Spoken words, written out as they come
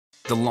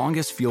The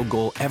longest field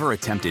goal ever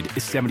attempted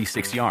is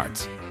 76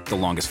 yards. The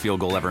longest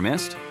field goal ever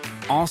missed?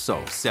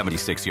 Also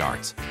 76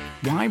 yards.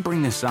 Why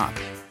bring this up?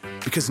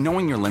 Because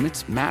knowing your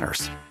limits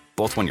matters,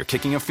 both when you're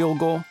kicking a field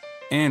goal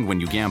and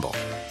when you gamble.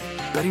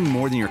 Betting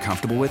more than you're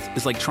comfortable with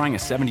is like trying a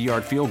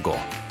 70-yard field goal.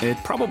 It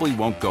probably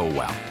won't go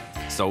well.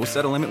 So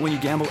set a limit when you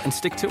gamble and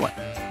stick to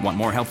it. Want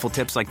more helpful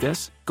tips like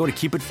this? Go to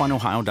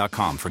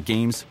keepitfunohio.com for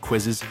games,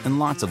 quizzes, and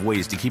lots of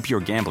ways to keep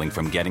your gambling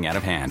from getting out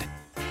of hand.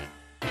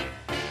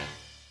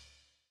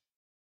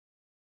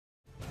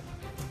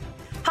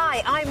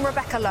 Hi, I'm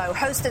Rebecca Lowe,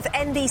 host of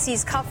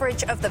NBC's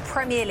coverage of the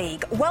Premier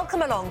League.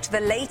 Welcome along to the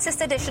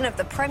latest edition of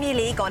the Premier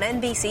League on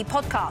NBC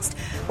podcast,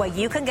 where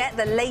you can get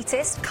the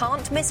latest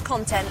can't-miss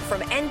content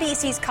from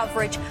NBC's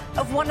coverage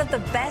of one of the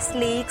best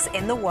leagues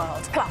in the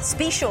world. Plus,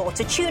 be sure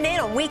to tune in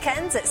on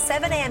weekends at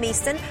 7 a.m.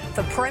 Eastern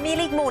for Premier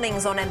League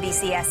mornings on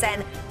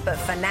NBCSN. But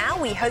for now,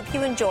 we hope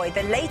you enjoy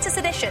the latest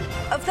edition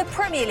of the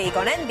Premier League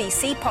on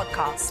NBC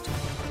podcast.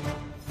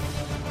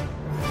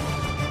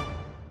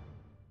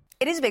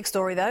 It is a big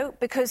story, though,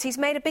 because he's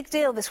made a big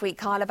deal this week,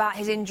 Kyle, about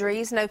his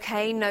injuries. No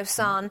Kane, no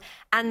Son.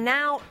 And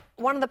now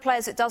one of the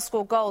players that does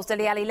score goals,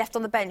 Dele Alli, left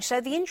on the bench. So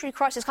the injury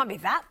crisis can't be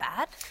that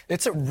bad.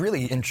 It's a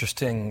really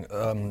interesting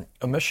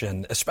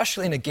omission,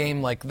 especially in a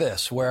game like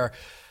this, where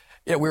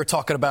we were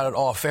talking about it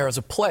off air as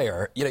a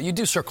player. You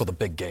do circle the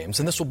big games,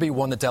 and this will be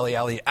one that Dele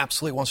Alli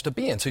absolutely wants to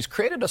be in. So he's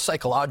created a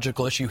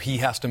psychological issue he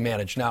has to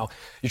manage. Now,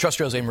 you trust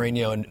Jose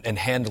Mourinho in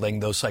handling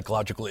those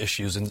psychological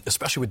issues, and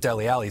especially with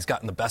Dele Alli, he's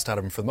gotten the best out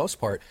of him for the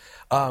most part.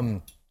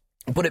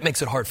 But it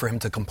makes it hard for him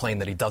to complain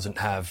that he doesn't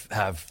have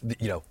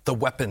the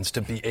weapons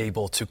to be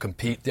able to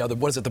compete.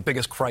 The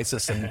biggest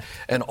crisis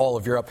in all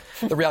of Europe?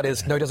 The reality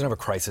is, no, he doesn't have a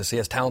crisis. He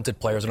has talented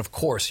players. And, of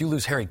course, you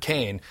lose Harry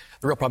Kane.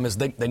 The real problem is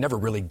they never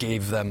really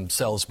gave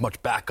themselves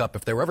much backup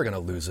if they were ever going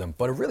to lose him.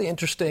 But a really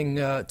interesting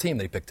team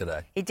they picked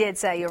today. He did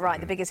say, you're right,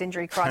 the biggest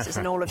injury crisis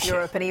in all of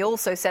Europe. And he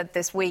also said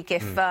this week,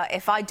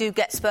 if I do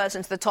get Spurs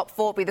into the top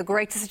four, it'll be the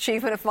greatest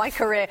achievement of my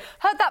career.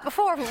 Heard that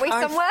before, haven't we,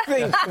 somewhere?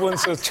 I think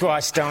once or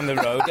twice down the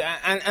road.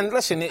 And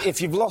listen,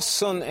 if you've lost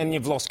Son and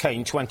you've lost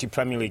Kane, 20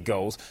 Premier League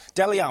goals,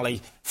 Dele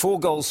Alli, 4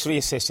 goals, 3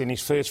 assists in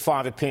his first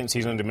 5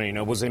 appearances under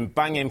Mourinho, was in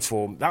banging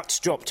form. That's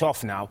dropped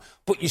off now,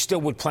 but you still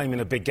would play him in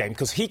a big game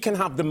because he can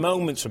have the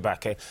moments,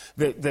 Rebecca,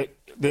 that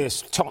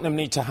Tottenham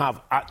need to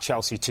have at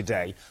Chelsea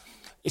today.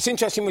 It's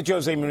interesting with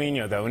Jose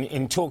Mourinho, though,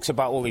 and talks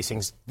about all these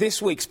things.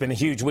 This week's been a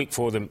huge week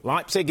for them.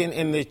 Leipzig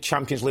in the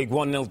Champions League,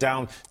 1-0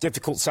 down,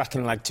 difficult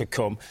second leg to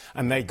come.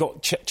 And they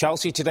got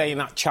Chelsea today in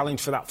that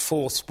challenge for that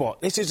 4th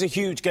spot. This is a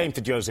huge game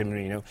for Jose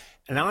Mourinho.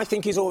 And I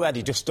think he's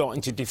already just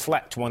starting to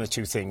deflect one or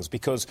two things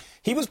because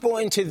he was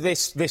brought into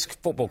this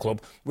football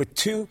club with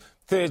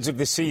 2/3 of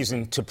the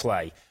season to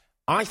play.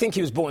 I think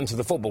he was brought into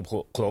the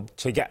football club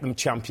to get them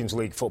Champions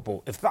League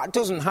football. If that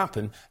doesn't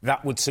happen,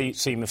 that would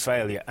seem a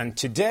failure. And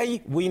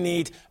today we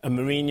need a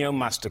Mourinho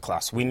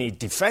masterclass. We need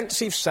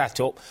defensive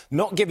setup,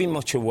 not giving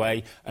much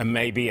away, and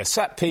maybe a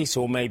set piece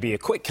or maybe a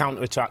quick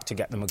counter-attack to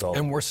get them a goal.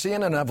 And we're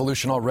seeing an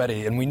evolution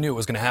already, and we knew it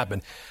was going to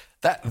happen.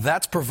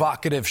 That's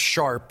provocative,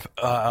 sharp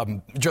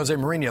Jose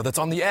Mourinho that's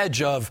on the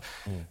edge of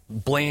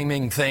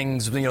blaming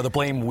things, the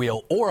blame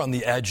wheel, or on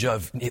the edge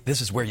of this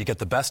is where you get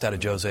the best out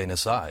of Jose and his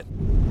side.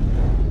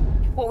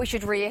 What we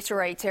should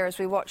reiterate here as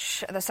we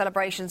watch the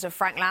celebrations of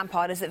Frank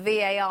Lampard is that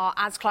VAR,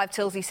 as Clive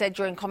Tilsley said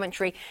during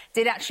commentary,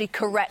 did actually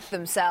correct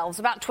themselves.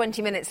 About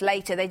 20 minutes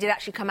later, they did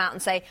actually come out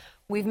and say,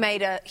 we've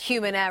made a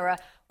human error.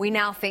 We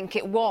now think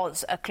it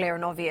was a clear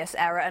and obvious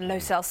error, and Lo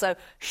Celso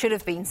should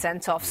have been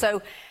sent off.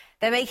 So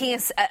they're making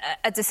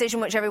a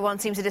decision which everyone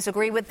seems to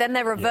disagree with. Then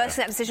they're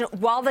reversing that decision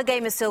while the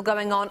game is still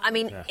going on. I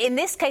mean, in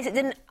this case, it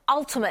didn't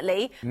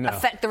ultimately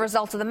affect the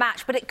result of the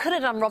match, but it could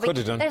have done, Robbie. Could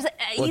have done.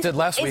 It did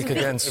last week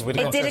against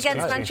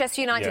Manchester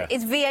United.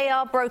 Is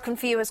VAR broken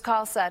for you, as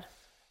Carl said?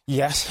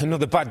 Yes,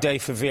 another bad day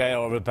for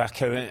VAR,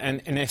 Rebecca.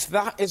 And if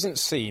that isn't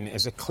seen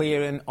as a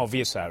clear and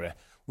obvious error,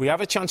 we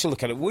have a chance to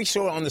look at it. We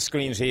saw it on the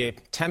screens here,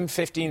 10,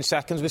 15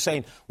 seconds. We're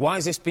saying, why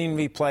is this being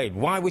replayed?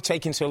 Why are we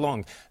taking so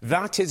long?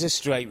 That is a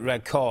straight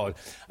red card.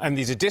 And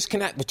there's a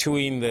disconnect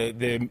between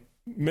the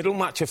middle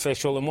match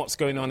official and what's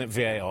going on at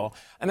VAR.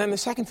 And then the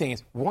second thing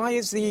is, why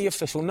is the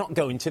official not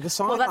going to the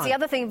sideline? Well, that's the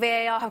other thing.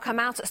 VAR have come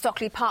out at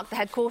Stockley Park, the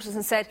headquarters,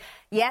 and said,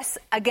 yes,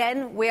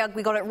 again, we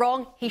got it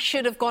wrong. He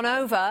should have gone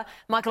over,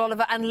 Michael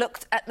Oliver, and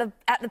looked at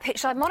the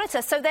pitchside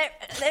monitor. So they're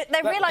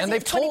realising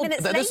it's 20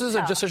 minutes later. This is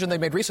a decision they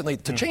made recently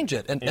to change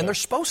it, and they're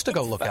supposed to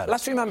go look at it.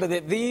 Let's remember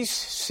that these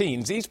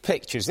scenes, these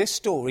pictures, this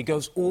story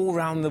goes all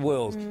around the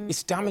world.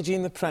 It's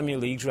damaging the Premier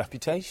League's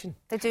reputation.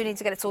 They do need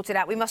to get it sorted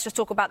out. We must just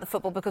talk about the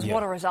football because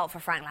what a result for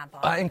Frank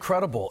Lampard.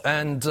 Incredible.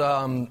 And,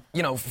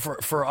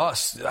 for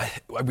us,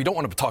 we don't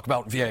want to talk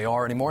about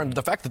VAR anymore. And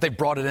the fact that they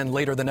brought it in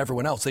later than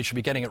everyone else, they should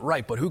be getting it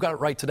right. But who got it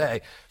right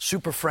today?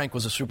 Super Frank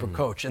was a super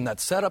coach. And that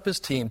set up his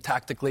team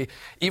tactically.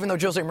 Even though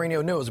Jose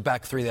Mourinho knew it was a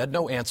back three, they had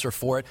no answer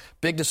for it.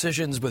 Big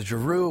decisions with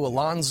Giroud,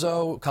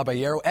 Alonso,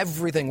 Caballero.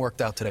 Everything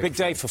worked out today. Big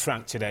day for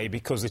Frank today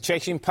because the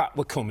chasing pack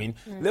were coming.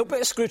 A little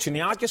bit of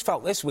scrutiny. I just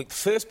felt this week, the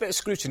first bit of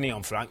scrutiny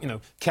on Frank.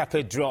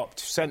 Kepa dropped,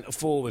 centre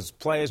forwards,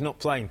 players not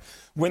playing.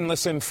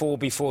 Winless in 4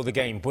 before the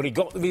game. But he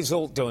got the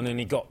result done and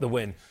he got the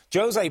win.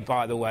 Jose,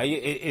 by the way,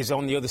 is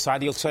on the other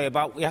side. He'll say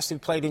about, yes, he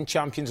played in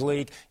Champions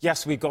League.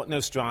 Yes, we've got no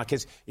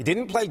strikers. He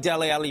didn't play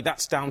Dele Alli.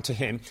 That's down to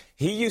him.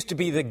 He used to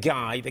be the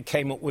guy that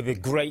came up with the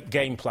great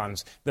game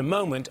plans. The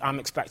moment, I'm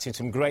expecting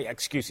some great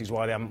excuses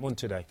why they haven't won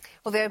today.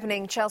 Well, the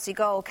opening Chelsea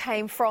goal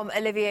came from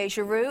Olivier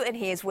Giroud, and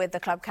he is with the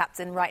club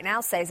captain right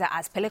now, Cesar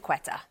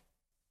Azpilicueta.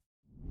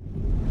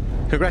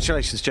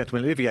 Congratulations,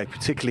 gentlemen. Olivier,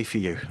 particularly for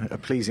you. A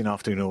pleasing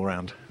afternoon all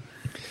round.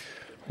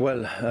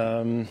 Well,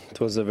 it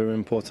was a very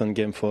important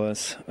game for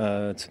us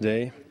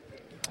today.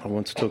 I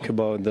want to talk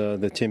about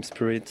the team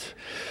spirit.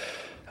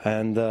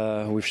 And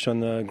we've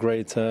shown a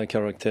great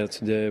character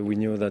today. We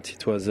knew that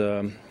it was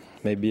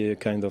maybe a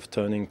kind of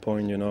turning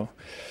point,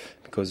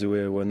 because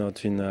we were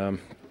not in...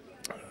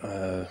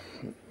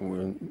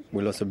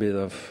 we lost a bit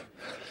of...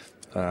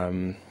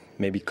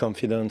 maybe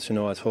confidence,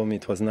 at home.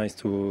 It was nice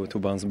to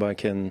bounce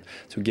back and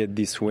to get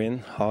this win,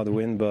 hard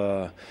win,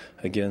 but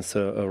against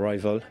a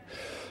rival.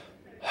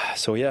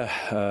 So,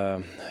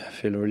 I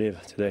feel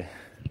relieved today.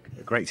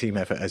 A great team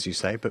effort, as you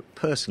say, but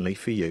personally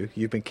for you,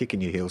 you've been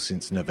kicking your heels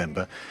since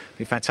November.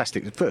 Been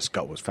fantastic. The first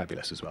goal was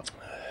fabulous as well.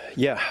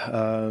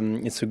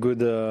 It's a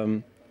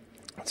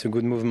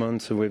good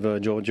movement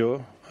with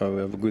Giorgio. We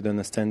have a good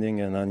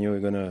understanding, and I knew we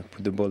were going to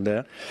put the ball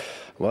there.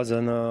 Was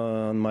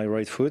on my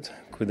right foot,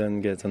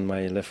 couldn't get on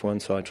my left one,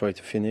 so I tried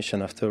to finish.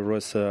 And after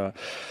Ross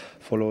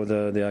followed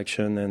the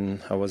action, and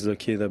I was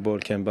lucky the ball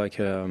came back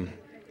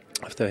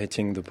after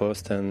hitting the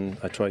post, and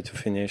I tried to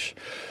finish.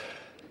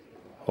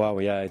 Wow,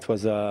 it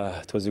was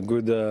a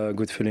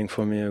good feeling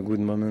for me, a good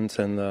moment,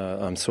 and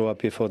I'm so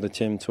happy for the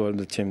team, to all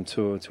the team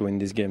to win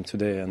this game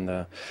today.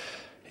 And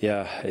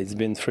it's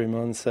been 3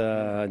 months.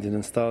 I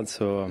didn't start,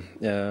 so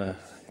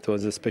it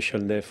was a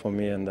special day for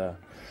me and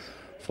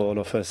for all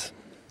of us.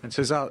 And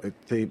Cesar,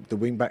 the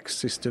wing-back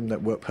system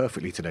that worked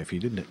perfectly today for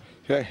you, didn't it?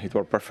 Yeah, it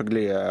worked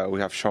perfectly. We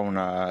have shown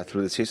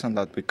through the season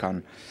that we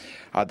can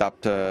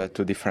adapt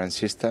to different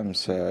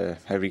systems.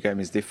 Every game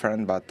is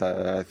different, but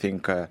I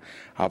think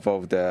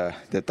above the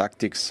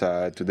tactics,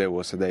 today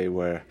was a day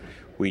where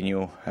we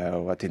knew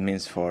what it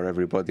means for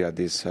everybody at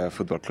this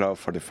football club,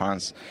 for the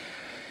fans.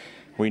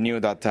 We knew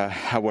that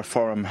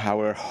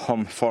our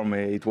home form,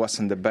 it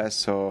wasn't the best,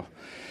 so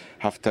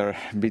after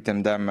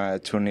beating them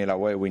 2-0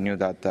 away, we knew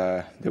that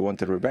they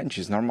wanted revenge.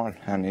 It's normal.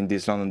 And in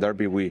this London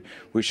derby, we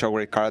showed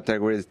great character,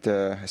 great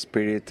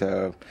spirit.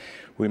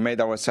 We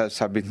made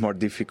ourselves a bit more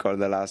difficult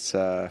the last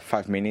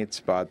 5 minutes,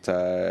 but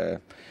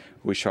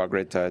we show a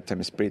great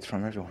team spirit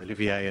from everyone.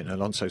 Olivier and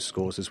Alonso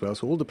scores as well.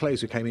 So all the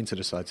players who came into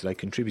the side today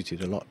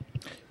contributed a lot.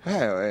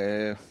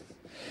 Yeah,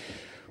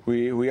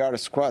 we are a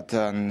squad,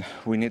 and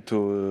we need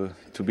to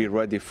be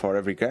ready for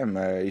every game.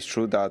 It's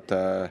true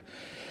that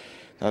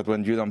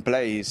when you don't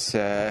play, it's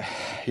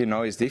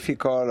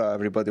difficult.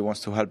 Everybody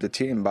wants to help the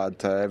team,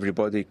 but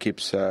everybody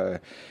keeps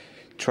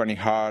training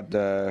hard,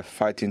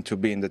 fighting to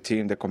be in the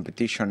team. The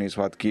competition is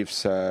what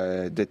gives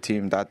the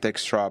team that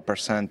extra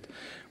percent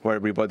where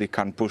everybody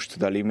can push to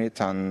the limit,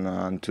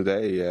 and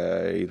today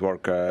it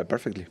worked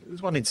perfectly.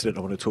 There's one incident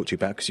I want to talk to you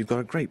about, because you've got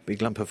a great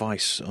big lump of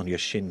ice on your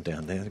shin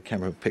down there. The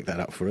camera picked that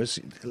up for us.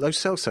 Lo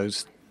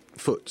Celso's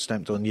foot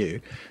stamped on you.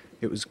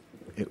 It was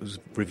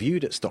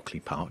reviewed at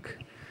Stockley Park.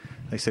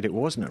 They said it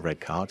wasn't a red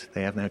card.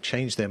 They have now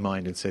changed their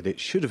mind and said it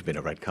should have been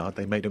a red card.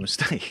 They made a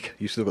mistake.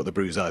 You've still got the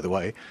bruise either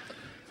way.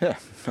 Yeah,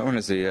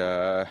 honestly,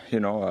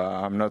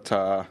 I'm not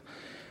a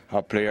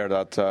player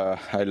that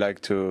I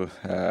like to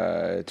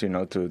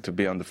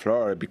be on the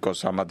floor,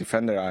 because I'm a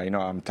defender.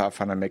 I'm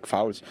tough and I make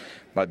fouls,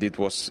 but it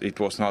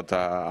was not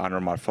a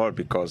normal foul,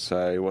 because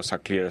it was a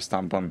clear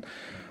stamp on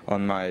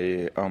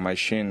my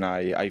shin.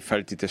 I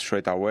felt it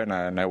straight away,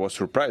 and I was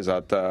surprised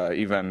that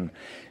even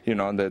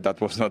that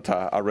was not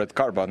a red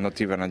card, but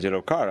not even a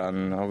yellow card.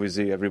 And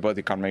obviously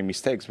everybody can make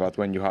mistakes, but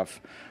when you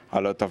have a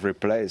lot of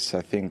replays,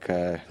 I think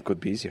it could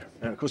be easier.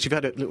 Of course, you've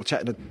had a little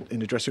chat in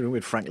the dressing room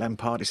with Frank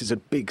Lampard. This is a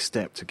big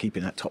step to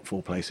keeping that top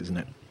 4 place, isn't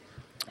it?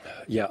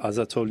 Yeah, as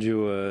I told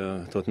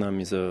you, Tottenham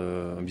is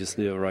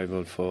obviously a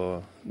rival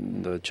for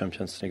the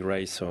Champions League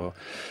race. So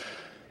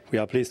we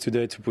are pleased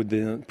today to put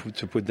them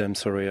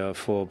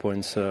 4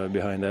 points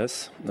behind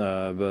us.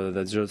 But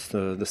that's just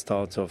the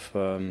start of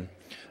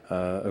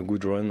a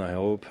good run, I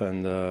hope.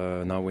 And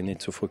now we need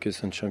to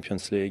focus on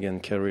Champions League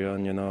and carry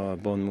on,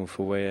 Bournemouth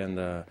away.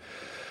 And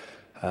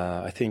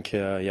I think,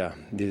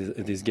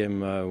 this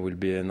game will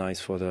be nice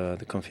for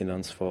the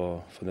confidence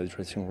for the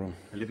dressing room.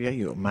 Olivier,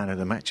 you're man of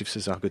the match if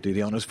Cesar could do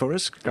the honours for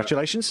us.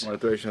 Congratulations.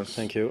 Congratulations.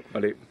 Thank you.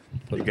 Ali,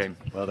 good game.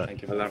 Well done.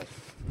 Thank you.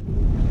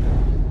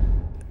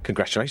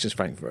 Congratulations,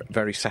 Frank.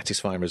 Very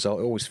satisfying result.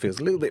 It always feels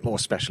a little bit more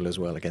special as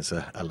well against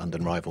a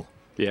London rival.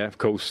 Yeah, of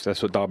course.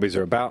 That's what derbies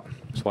are about.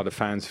 That's why the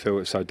fans feel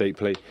it so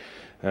deeply,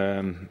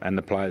 and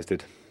the players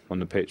did on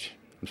the pitch.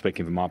 I'm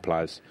speaking for my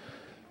players.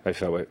 They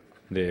felt it.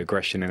 The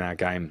aggression in our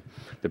game,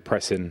 the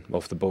pressing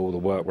off the ball, the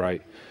work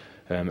rate,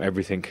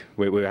 everything.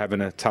 We're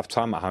having a tough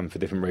time at home for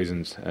different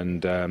reasons.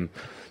 And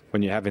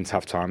when you're having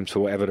tough times, for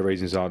whatever the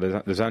reasons are,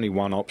 there's only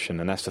one option,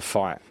 and that's to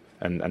fight.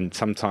 And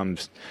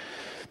sometimes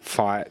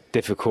fight,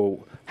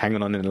 difficult,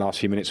 hanging on in the last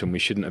few minutes when we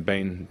shouldn't have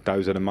been.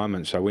 Those are the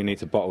moments. So we need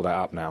to bottle that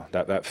up now,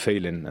 that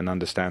feeling, and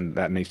understand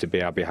that needs to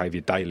be our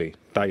behaviour daily.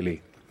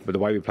 But the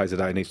way we play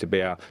today needs to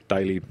be our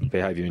daily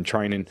behaviour in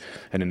training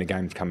and in the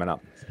games coming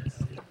up.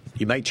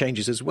 You made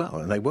changes as well,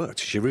 and they worked.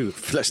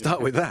 Giroud, let's start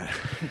with that.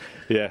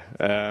 Yeah,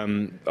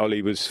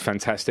 Ollie was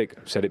fantastic.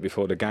 Said it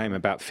before the game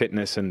about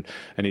fitness and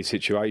his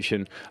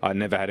situation. I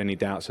never had any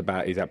doubts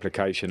about his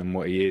application and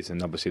what he is,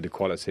 and obviously the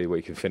quality where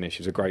he can finish.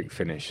 It was a great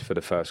finish for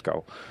the first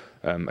goal.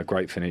 A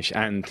great finish,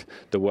 and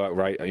the work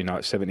rate,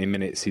 at 70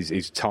 minutes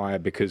he's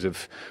tired because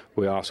of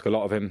we ask a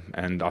lot of him,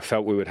 and I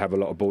felt we would have a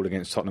lot of ball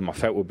against Tottenham. I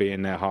felt we'd be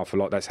in there half a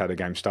lot. That's how the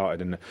game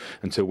started, and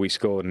until we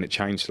scored, and it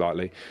changed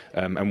slightly.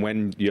 And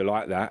when you're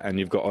like that and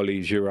you've got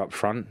Ollie Giroud up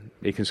front,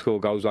 he can score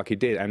goals like he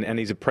did, and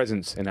he's a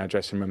presence in our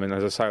dressing room. And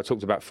as I say, I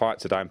talked about fight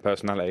today and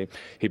personality.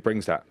 He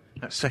brings that.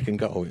 That second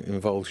goal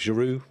involves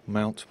Giroud,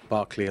 Mount,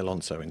 Barkley,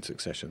 Alonso in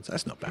succession.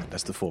 That's not bad.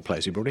 That's the 4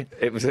 players you brought in.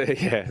 It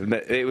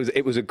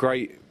was a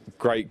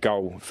great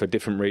goal for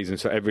different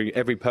reasons. So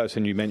every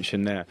person you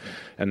mentioned there,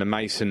 and the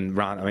Mason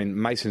run. I mean,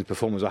 Mason's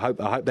performance. I hope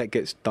that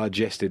gets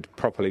digested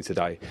properly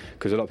today,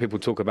 because a lot of people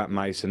talk about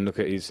Mason, look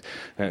at his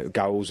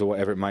goals or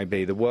whatever it may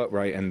be. The work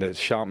rate and the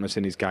sharpness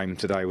in his game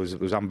today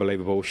was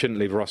unbelievable. Shouldn't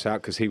leave Ross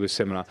out because he was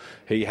similar.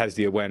 He has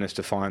the awareness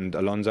to find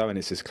Alonso, and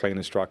it's as clean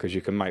a strike as you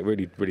can make.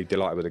 Really, really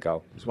delighted with the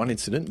goal. There's one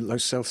incident, Lo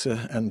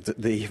Celso and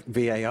the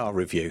VAR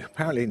review.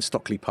 Apparently in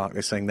Stockley Park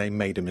they're saying they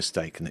made a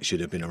mistake and it should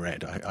have been a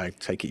red. I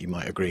take it you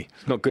might agree.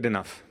 It's not good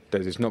enough.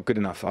 It's not good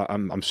enough.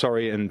 I'm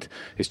sorry, and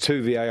it's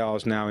 2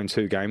 VARs now in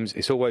 2 games.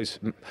 It's always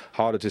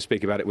harder to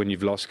speak about it when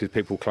you've lost because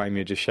people claim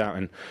you're just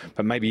shouting.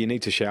 But maybe you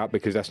need to shout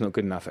because that's not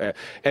good enough.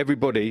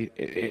 Everybody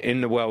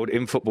in the world,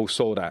 in football,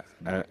 saw that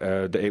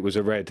it was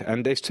a red.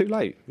 And it's too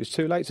late. It's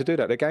too late to do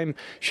that. The game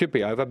should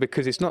be over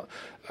because it's not...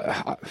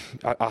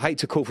 I hate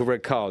to call for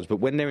red cards, but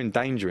when they're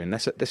endangering,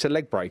 that's a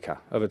leg breaker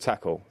of a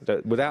tackle.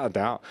 Without a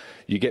doubt,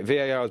 you get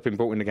VAR has been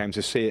brought in the game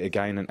to see it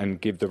again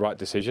and give the right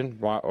decision,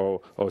 right,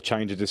 or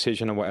change a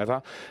decision or whatever.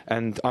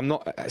 And I'm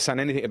not saying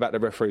anything about the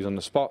referees on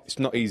the spot. It's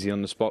not easy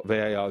on the spot.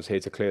 VAR is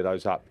here to clear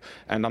those up.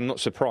 And I'm not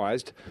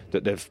surprised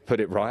that they've put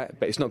it right,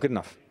 but it's not good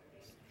enough.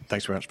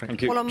 Thanks very much, Frank.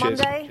 Thank you. Well,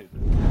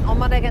 on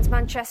Monday against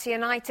Manchester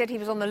United, he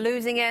was on the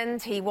losing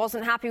end. He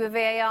wasn't happy with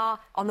VAR.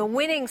 On the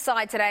winning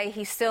side today,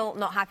 he's still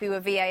not happy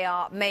with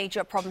VAR.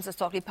 Major problems at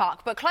Stockley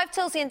Park. But Clive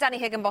Tilsey and Danny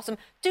Higginbotham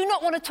do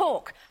not want to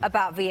talk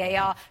about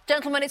VAR.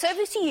 Gentlemen, it's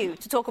over to you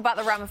to talk about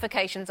the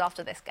ramifications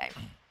after this game.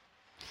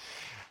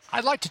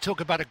 I'd like to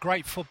talk about a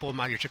great football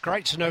manager.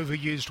 Great's an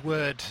overused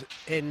word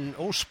in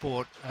all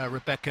sport,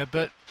 Rebecca,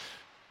 but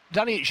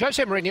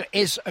Jose Mourinho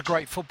is a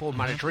great football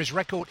manager. His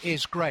record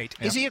is great.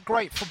 Yep. Is he a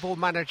great football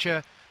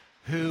manager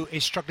who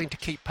is struggling to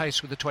keep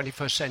pace with the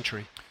 21st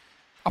century?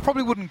 I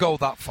probably wouldn't go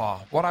that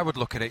far. What I would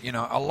look at it,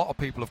 a lot of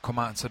people have come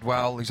out and said,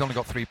 well, he's only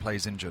got 3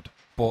 players injured,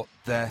 but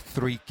they're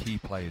 3 key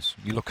players.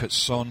 You look at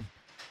Son,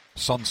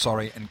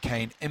 and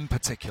Kane in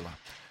particular.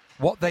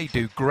 What they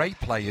do, great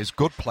players,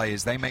 good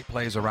players, they make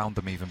players around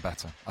them even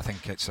better. I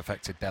think it's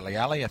affected Dele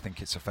Alli, I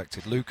think it's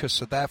affected Lucas,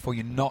 so therefore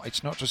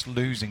it's not just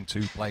losing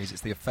 2 players,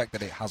 it's the effect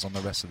that it has on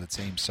the rest of the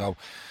team. So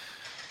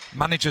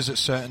managers at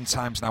certain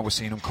times now, we're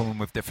seeing them coming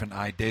with different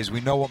ideas.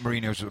 We know what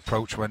Mourinho's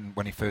approach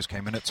when he first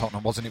came in at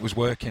Tottenham was, and it was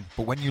working.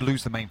 But when you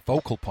lose the main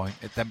focal point,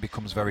 it then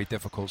becomes very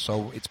difficult.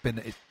 So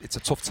it's a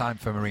tough time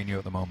for Mourinho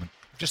at the moment.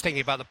 Just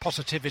thinking about the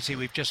positivity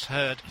we've just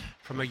heard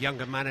from a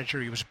younger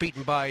manager. He was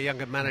beaten by a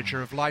younger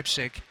manager of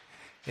Leipzig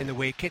in the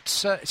week.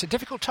 It's a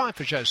difficult time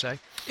for Jose.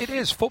 It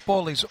is.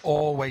 Football is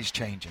always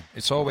changing.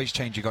 It's always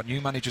changing. You've got new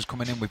managers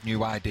coming in with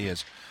new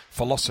ideas,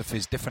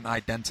 philosophies, different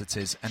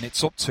identities, and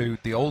it's up to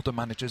the older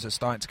managers that are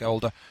starting to get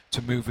older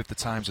to move with the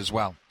times as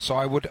well. So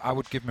I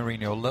would give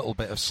Mourinho a little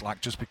bit of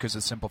slack just because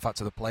of the simple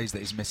fact of the plays that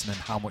he's missing and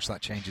how much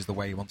that changes the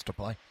way he wants to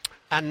play.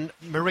 And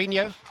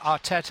Mourinho,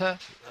 Arteta,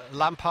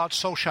 Lampard,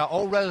 Solskjaer,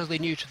 all relatively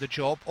new to the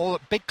job, all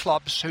at big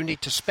clubs who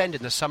need to spend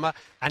in the summer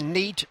and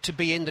need to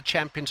be in the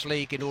Champions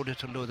League in order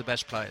to lure the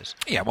best players.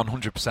 Yeah,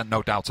 100%,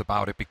 no doubt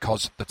about it,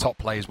 because the top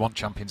players want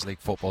Champions League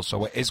football,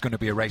 so it is going to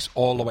be a race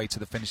all the way to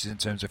the finishes in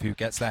terms of who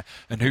gets there,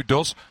 and who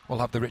does will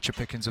have the richer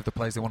pickings of the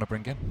players they want to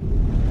bring in.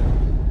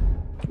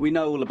 We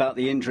know all about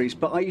the injuries,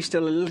 but are you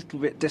still a little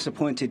bit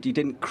disappointed you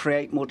didn't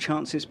create more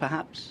chances,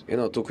 perhaps?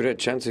 To create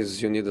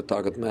chances, you need a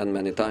target man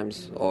many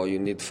times, or you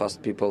need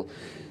fast people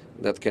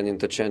that can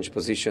interchange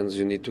positions.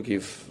 You need to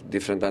give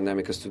different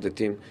dynamics to the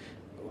team.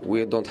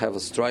 We don't have a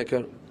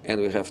striker, and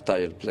we have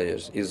tired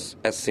players. It's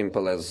as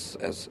simple as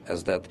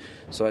that.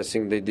 So I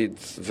think they did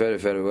very,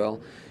 very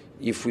well.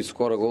 If we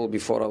score a goal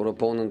before our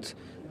opponent,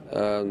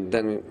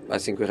 then I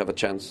think we have a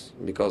chance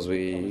because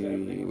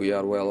we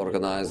are well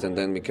organized, and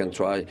then we can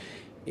try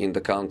in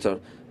the counter.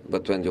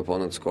 But when the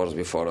opponent scores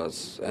before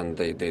us and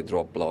they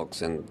drop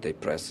blocks and they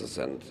press us,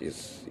 and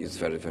it's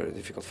very, very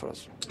difficult for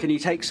us. Can you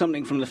take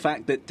something from the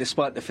fact that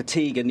despite the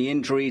fatigue and the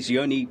injuries,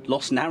 you only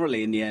lost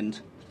narrowly in the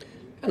end?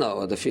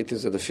 No, a defeat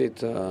is a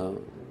defeat.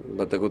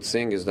 But the good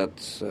thing is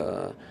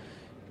that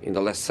in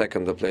the last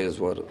second the players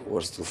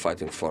were still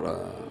fighting for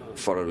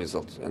a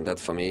result, and that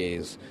for me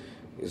is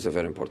a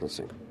very important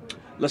thing.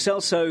 Lo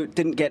Celso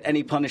didn't get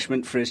any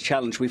punishment for his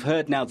challenge. We've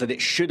heard now that it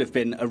should have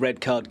been a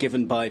red card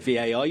given by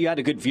VAR. You had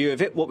a good view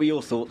of it. What were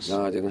your thoughts?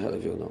 No, I didn't have a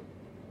view, no.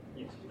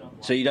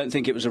 So you don't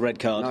think it was a red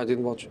card? No, I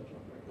didn't watch.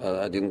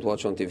 I didn't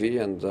watch on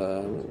TV, and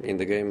in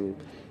the game,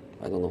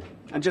 I don't know.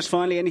 And just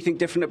finally, anything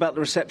different about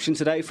the reception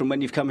today from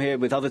when you've come here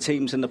with other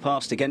teams in the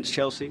past against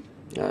Chelsea?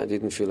 I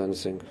didn't feel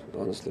anything,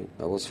 honestly.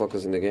 I was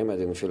focused in the game. I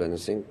didn't feel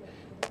anything.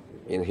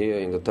 In here,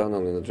 in the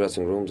tunnel, in the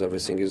dressing rooms,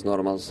 everything is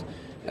normal,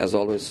 as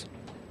always.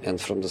 And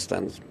from the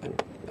stands,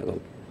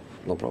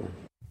 no problem.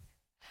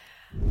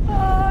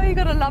 Oh, you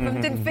got to love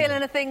him. Didn't feel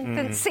anything,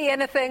 didn't see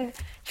anything.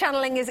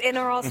 Channeling his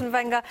inner Arsene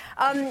Wenger.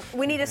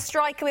 We need a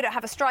striker. We don't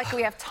have a striker.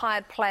 We have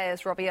tired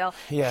players, Robbie Earle.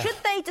 Yeah. Should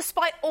they,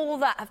 despite all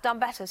that, have done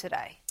better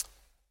today?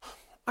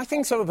 I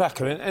think so,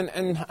 Rebecca.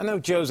 And I know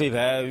Josie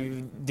there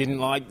didn't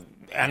like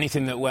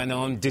anything that went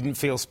on, didn't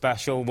feel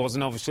special,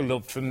 wasn't obviously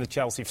loved from the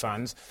Chelsea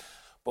fans.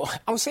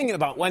 But I was thinking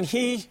about when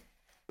he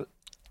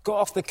got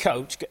off the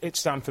coach at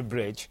Stamford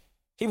Bridge,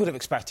 he would have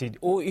expected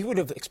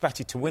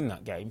to win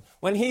that game.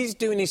 When he's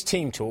doing his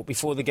team talk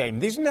before the game,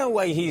 there's no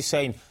way he's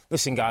saying,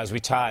 listen, guys, we're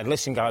tired.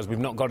 Listen, guys, we've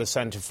not got a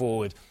centre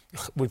forward.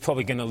 We're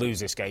probably going to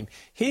lose this game.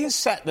 He has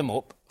set them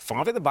up,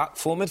 5 at the back,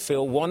 4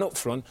 midfield, 1 up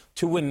front,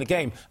 to win the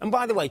game. And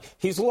by the way,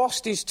 he's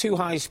lost his 2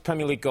 highest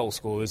Premier League goal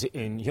scorers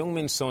in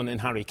Heung-min Son and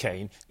Harry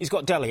Kane. He's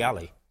got Dele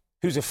Alli,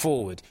 who's a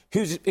forward,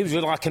 who's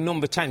like a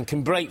number 10,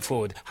 can break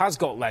forward, has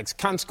got legs,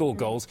 can score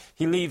goals.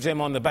 He leaves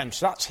him on the bench.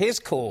 That's his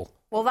call.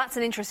 Well, that's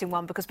an interesting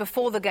one, because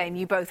before the game,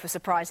 you both were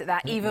surprised at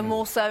that. Even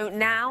more so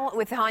now,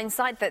 with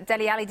hindsight, that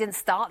Dele Alli didn't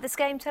start this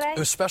game today?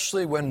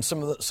 Especially when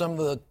some of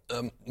the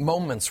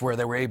moments where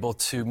they were able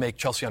to make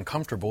Chelsea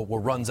uncomfortable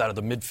were runs out of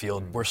the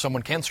midfield, where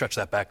someone can stretch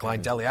that back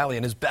line. Dele Alli,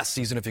 in his best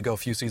season, if you go a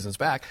few seasons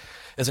back,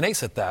 is an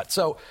ace at that.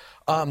 So,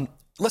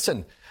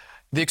 listen...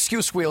 The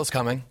excuse wheel is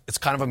coming. It's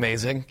kind of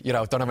amazing. You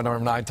know, don't have a number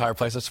 9 entire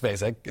place. It's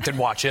amazing. Didn't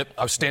watch it.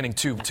 I was standing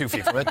 2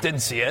 feet from it. Didn't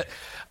see it.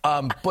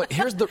 But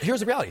here's the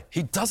reality.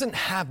 He doesn't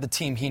have the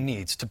team he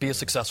needs to be as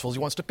successful as he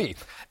wants to be.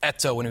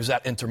 Eto'o when he was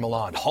at Inter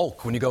Milan.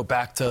 Hulk when you go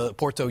back to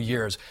Porto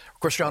years.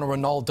 Cristiano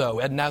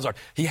Ronaldo, Eden Hazard.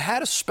 He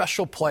had a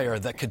special player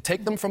that could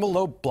take them from a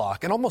low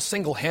block and almost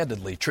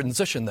single-handedly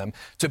transition them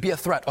to be a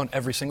threat on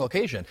every single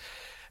occasion.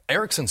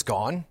 Eriksen's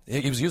gone.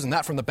 He was using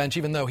that from the bench,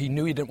 even though he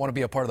knew he didn't want to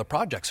be a part of the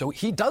project. So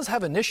he does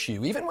have an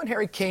issue, even when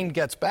Harry Kane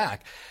gets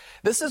back.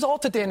 This is all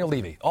to Daniel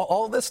Levy.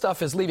 All this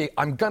stuff is Levy.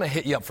 I'm going to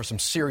hit you up for some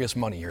serious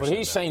money here. Well,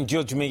 he's saying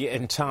judge me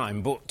in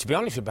time. But to be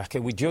honest,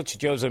 Rebecca, we judge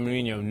Jose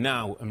Mourinho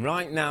now. And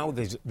right now,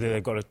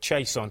 they've got a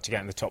chase on to get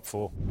in the top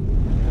 4.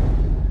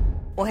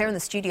 Well, here in the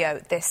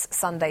studio this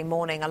Sunday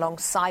morning,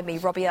 alongside me,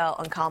 Robbie Earle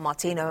and Carl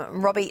Martino.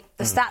 And Robbie,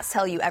 the stats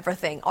tell you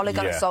everything. Ole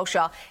Gunnar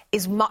Solskjaer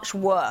is much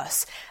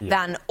worse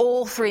than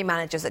all 3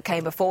 managers that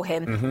came before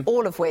him,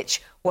 all of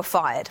which were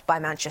fired by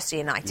Manchester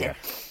United. Yeah.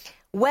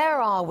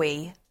 Where are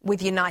we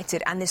with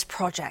United and this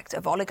project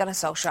of Ole Gunnar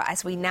Solskjaer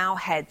as we now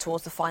head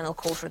towards the final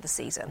quarter of the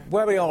season?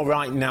 Where we are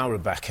right now,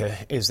 Rebecca,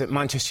 is that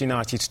Manchester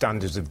United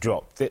standards have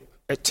dropped.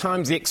 At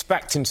times, the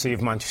expectancy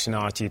of Manchester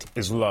United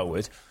is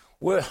lowered.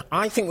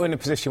 I think we're in a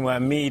position where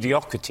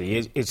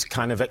mediocrity is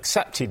kind of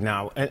accepted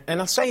now.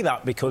 And I say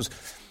that because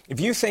if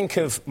you think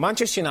of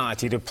Manchester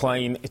United are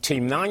playing a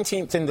team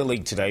 19th in the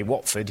league today,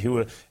 Watford, who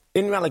are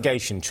in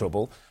relegation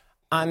trouble,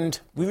 and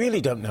we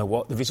really don't know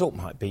what the result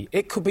might be.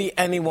 It could be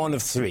any one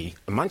of 3.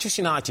 A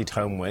Manchester United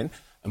home win,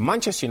 a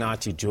Manchester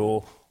United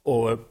draw,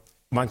 or a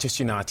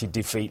Manchester United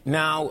defeat.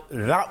 Now,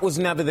 that was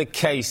never the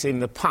case in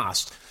the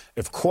past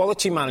of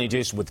quality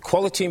managers with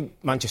quality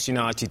Manchester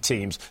United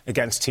teams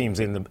against teams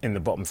in the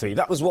bottom 3.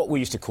 That was what we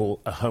used to call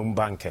a home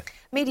banker.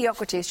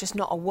 Mediocrity is just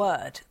not a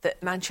word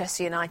that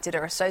Manchester United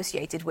are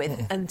associated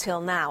with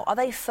until now. Are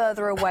they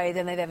further away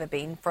than they've ever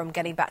been from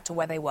getting back to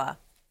where they were?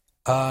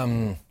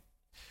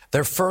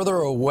 They're further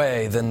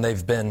away than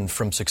they've been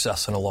from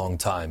success in a long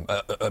time.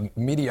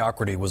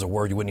 Mediocrity was a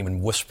word you wouldn't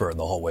even whisper in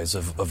the hallways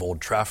of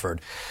Old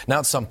Trafford. Now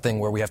it's something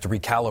where we have to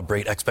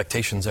recalibrate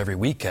expectations every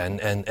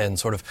weekend and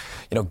sort of,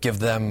 give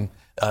them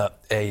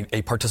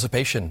a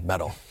participation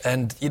medal.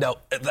 And,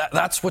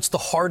 that's what's the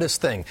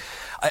hardest thing.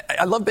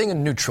 I love being a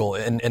neutral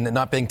and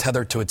not being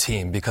tethered to a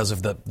team because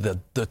of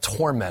the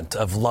torment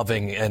of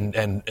loving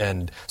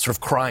and sort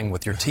of crying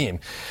with your team.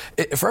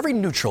 For every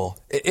neutral,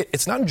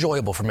 it's not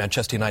enjoyable for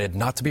Manchester United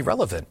not to be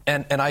relevant.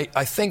 And I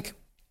think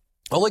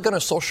Ole Gunnar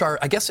Solskjaer,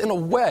 I guess in a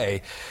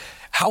way,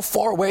 how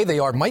far away they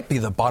are might be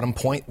the bottom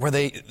point where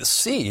they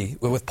see,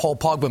 with Paul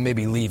Pogba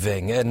maybe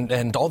leaving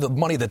and all the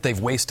money that they've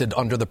wasted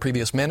under the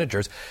previous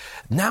managers,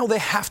 now they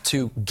have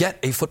to get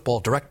a football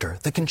director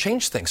that can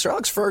change things. Sir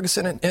Alex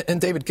Ferguson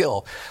and David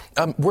Gill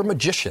were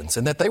magicians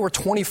in that they were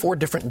 24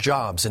 different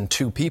jobs in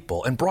 2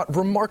 people and brought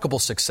remarkable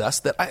success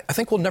that I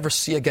think we'll never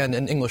see again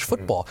in English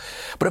football.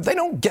 But if they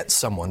don't get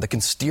someone that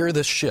can steer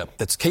this ship,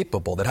 that's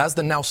capable, that has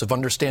the nous of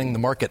understanding the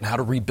market and how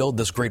to rebuild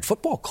this great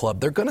football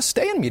club, they're going to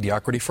stay in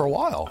mediocrity for a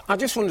while. I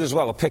just wonder as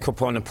well, I'll pick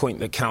up on a point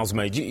that Cal's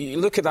made. You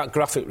look at that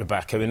graphic,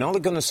 Rebecca, and Ole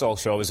Gunnar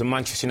Solskjaer is a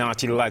Manchester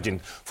United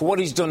legend for what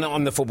he's done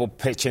on the football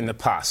pitch in the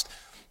past.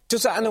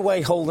 Does that in a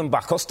way hold them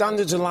back? Are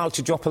standards allowed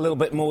to drop a little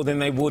bit more than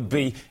they would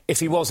be if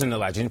he wasn't a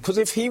legend? Because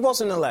if he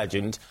wasn't a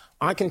legend,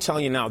 I can tell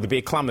you now there'd be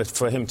a clamour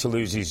for him to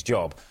lose his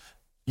job.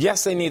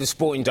 Yes, they need a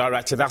sporting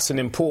director. That's an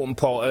important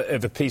part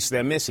of the piece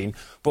they're missing.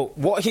 But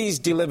what he's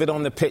delivered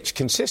on the pitch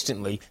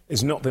consistently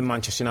has not been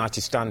Manchester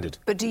United standard.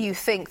 But do you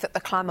think that the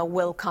clamour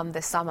will come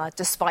this summer,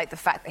 despite the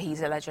fact that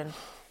he's a legend?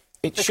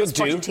 It should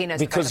do,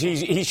 because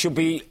he should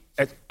be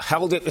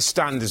held at the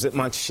standards that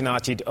Manchester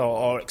United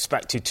are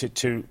expected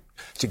to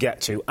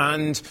get to.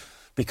 And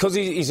because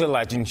he's a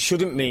legend,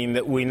 shouldn't mean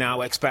that we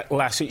now expect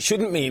less. It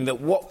shouldn't mean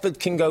that Watford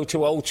can go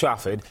to Old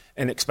Trafford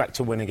and expect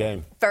to win a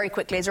game. Very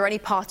quickly, is there any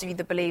part of you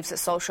that believes that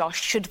Solskjaer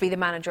should be the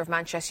manager of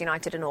Manchester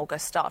United in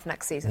August, start of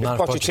next season? If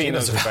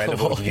Pochettino's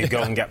available, you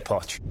go and get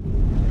Poch.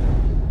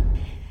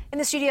 In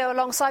the studio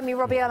alongside me,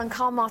 Robbie Earle and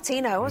Carl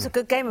Martino. It was a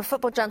good game of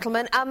football,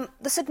 gentlemen.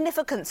 The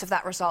significance of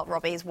that result,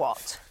 Robbie, is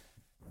what?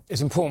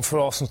 It's important for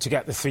Arsenal to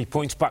get the 3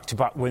 points,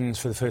 back-to-back wins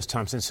for the first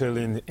time since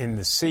early in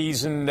the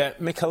season.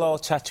 Mikel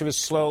Arteta is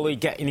slowly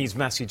getting his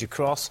message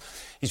across.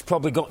 He's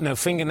probably got no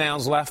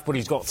fingernails left, but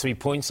he's got 3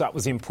 points. That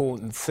was the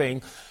important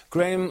thing.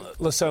 Graham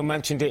Lasso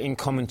mentioned it in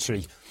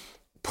commentary.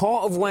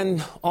 Part of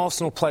when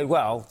Arsenal play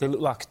well, they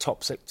look like a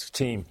top-6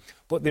 team.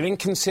 But their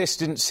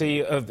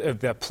inconsistency of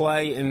their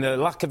play and the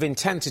lack of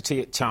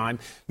intensity at time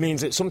means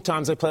that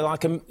sometimes they play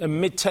like a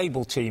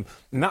mid-table team.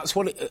 And that's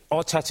what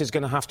Arteta's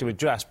going to have to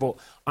address. But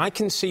I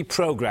can see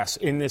progress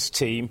in this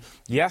team.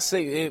 Yes,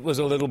 it was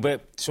a little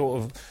bit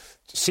sort of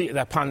seat of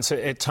their pants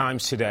at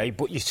times today,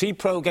 but you see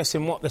progress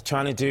in what they're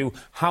trying to do,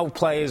 how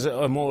players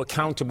are more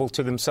accountable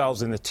to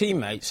themselves and their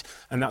teammates,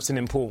 and that's an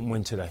important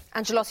win today.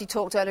 Ancelotti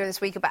talked earlier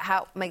this week about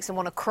how it makes him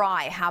want to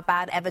cry how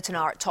bad Everton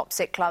are at top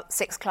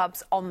 6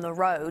 clubs on the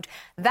road.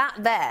 That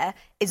there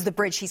is the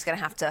bridge he's going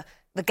to have to,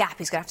 the gap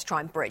he's going to have to try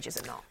and bridge, is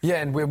it not? Yeah,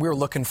 and we were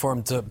looking for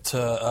him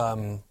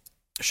to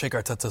shake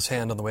Arteta's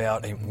hand on the way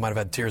out. He might have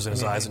had tears in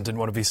his eyes and didn't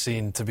want to be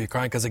seen to be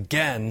crying, because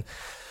again,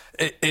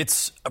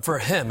 it's for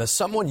him, as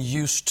someone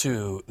used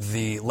to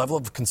the level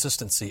of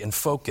consistency and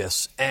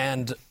focus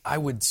and I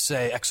would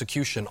say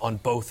execution on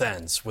both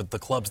ends with the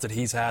clubs that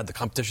he's had, the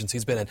competitions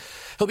he's been in.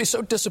 He'll be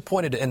so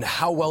disappointed in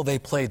how well they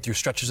played through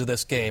stretches of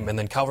this game, and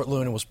then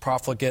Calvert-Lewin was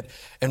profligate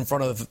in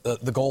front of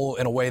the goal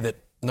in a way that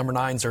number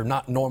 9s are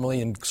not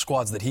normally in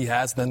squads that he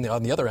has. Then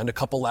on the other end, a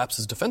couple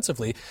lapses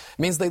defensively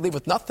means they leave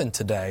with nothing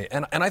today.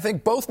 And I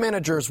think both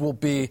managers will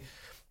be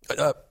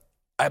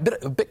a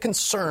bit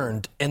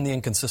concerned in the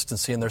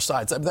inconsistency in their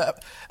sides.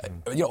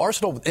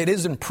 Arsenal, it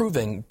is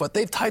improving, but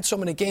they've tied so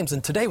many games,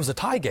 and today was a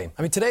tie game.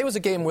 I mean, today was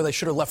a game where they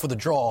should have left with a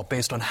draw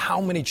based on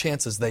how many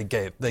chances they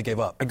gave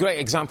up. A great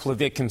example of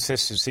the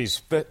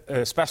inconsistencies,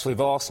 especially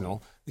of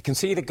Arsenal. They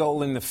concede a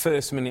goal in the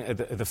first minute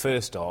of the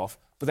first half,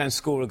 but then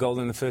score a goal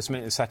in the first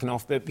minute of the second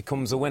half that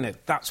becomes a winner.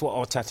 That's what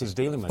Arteta's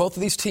dealing with. Both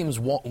of these teams,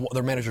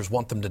 their managers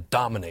want them to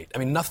dominate. I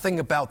mean, nothing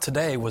about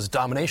today was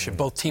domination.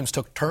 Both teams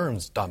took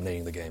turns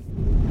dominating the game.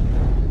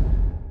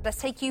 Let's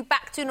take you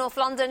back to North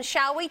London,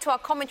 shall we, to our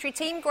commentary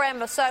team, Graham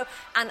Lasso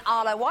and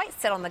Arlo White,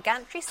 still on the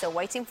gantry, still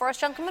waiting for us,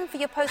 gentlemen, for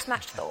your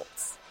post-match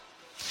thoughts.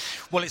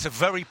 Well, it's a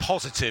very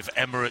positive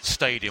Emirates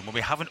Stadium, and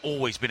we haven't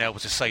always been able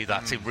to say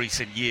that in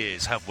recent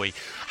years, have we?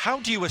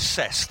 How do you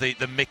assess the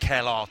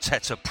Mikel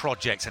Arteta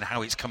project and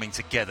how it's coming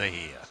together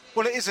here?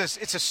 Well, it's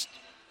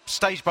a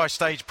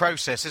stage-by-stage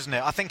process, isn't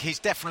it? I think he's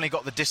definitely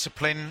got the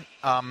discipline,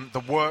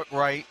 the work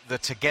rate, the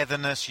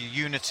togetherness,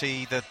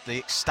 unity,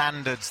 the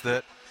standards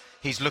that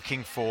he's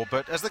looking for.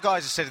 But as the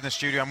guys have said in the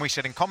studio and we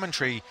said in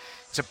commentary,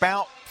 it's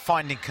about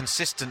finding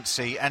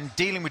consistency and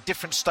dealing with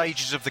different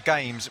stages of the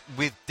games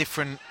with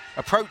different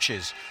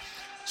approaches.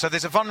 So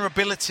there's a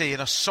vulnerability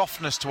and a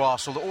softness to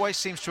Arsenal that always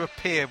seems to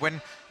appear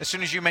when, as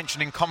soon as you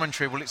mention in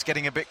commentary, well, it's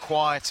getting a bit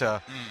quieter,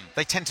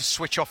 they tend to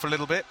switch off a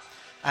little bit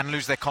and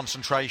lose their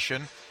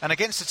concentration. And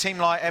against a team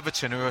like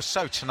Everton, who are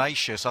so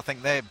tenacious, I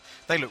think they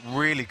look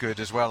really good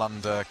as well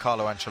under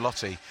Carlo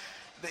Ancelotti.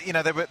 You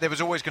know, there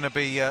was always going to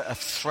be a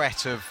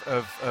threat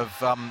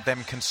of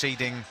them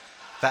conceding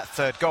that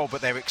third goal,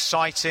 but they're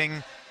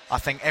exciting. I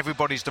think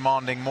everybody's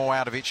demanding more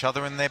out of each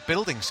other and they're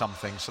building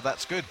something, so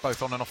that's good,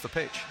 both on and off the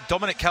pitch.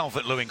 Dominic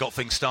Calvert-Lewin got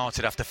things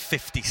started after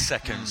 50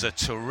 seconds, a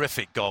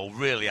terrific goal,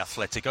 really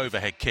athletic,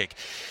 overhead kick.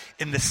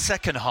 In the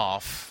second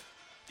half,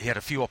 he had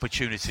a few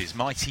opportunities.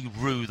 Might he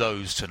rue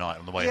those tonight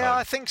on the way home? Yeah,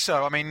 I think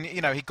so. I mean,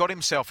 you know, he got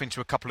himself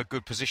into a couple of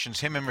good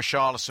positions. Him and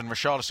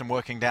Richarlison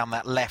working down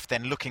that left,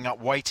 then looking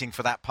up, waiting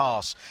for that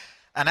pass.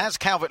 And as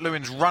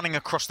Calvert-Lewin's running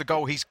across the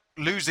goal, he's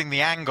losing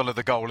the angle of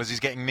the goal as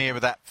he's getting nearer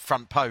that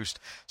front post.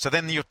 So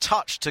then your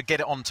touch to get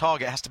it on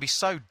target has to be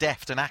so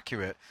deft and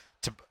accurate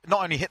to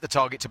not only hit the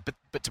target,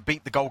 but to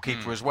beat the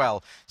goalkeeper as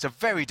well. It's a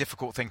very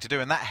difficult thing to do.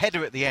 And that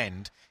header at the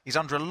end, he's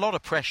under a lot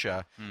of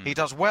pressure. He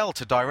does well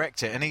to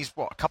direct it. And he's,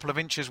 a couple of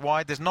inches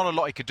wide? There's not a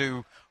lot he could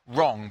do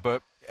wrong.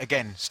 But,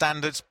 again,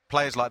 standards,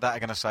 players like that are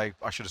going to say,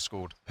 I should have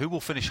scored. Who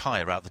will finish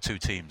higher out of the two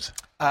teams?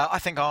 I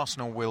think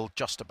Arsenal will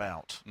just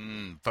about.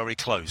 Very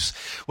close.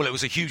 Well, it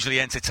was a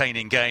hugely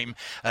entertaining game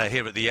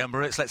here at the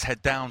Emirates. Let's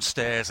head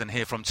downstairs and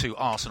hear from two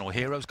Arsenal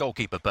heroes,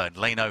 goalkeeper Bernd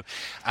Leno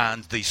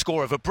and the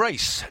scorer of a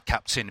brace,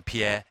 Captain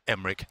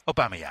Pierre-Emerick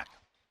Aubameyang.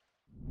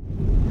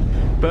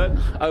 Bernd,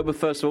 Oba,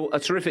 first of all, a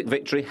terrific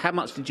victory. How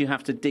much did you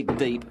have to dig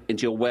deep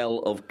into your well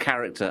of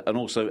character and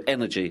also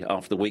energy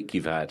after the week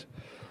you've had?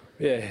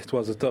 Yeah, it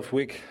was a tough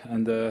week,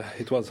 and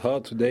it was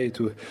hard today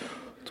to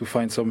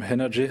find some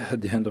energy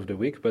at the end of the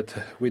week, but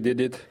we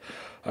did it.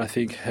 I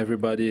think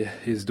everybody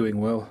is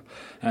doing well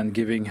and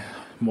giving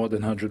more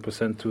than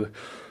 100%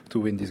 to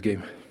win this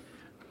game.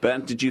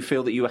 Bernd, did you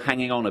feel that you were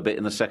hanging on a bit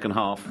in the second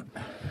half?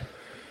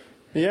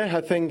 Yeah,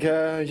 I think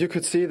you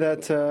could see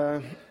that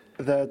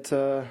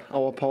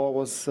our power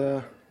was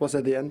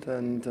at the end,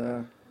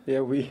 and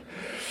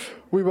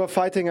we were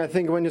fighting. I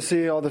think when you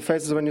see all the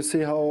faces, when you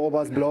see how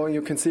Oba's blowing,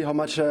 you can see how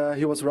much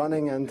he was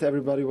running, and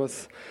everybody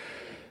was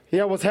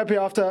happy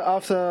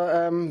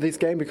after this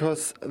game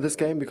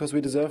because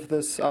we deserve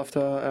this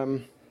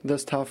after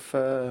this tough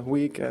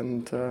week,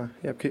 and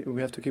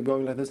we have to keep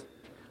going like this.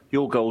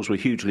 Your goals were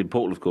hugely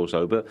important, of course,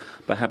 Oba,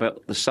 but how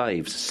about the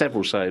saves?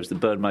 Several saves that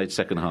Bernd made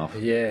second half.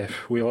 Yeah,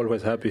 we're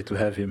always happy to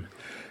have him.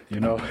 You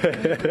know,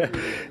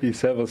 he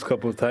saved us a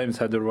couple of times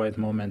at the right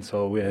moment,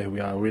 so we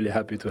are really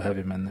happy to have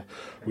him, and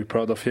we're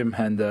proud of him.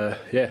 And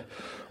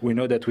we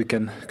know that we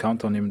can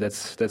count on him.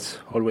 That's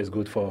always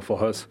good for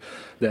us.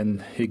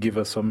 Then he gives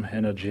us some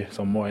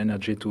more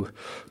energy to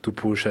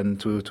push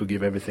and to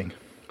give everything.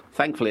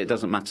 Thankfully, it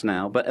doesn't matter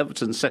now. But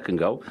Everton's second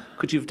goal,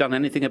 could you have done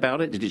anything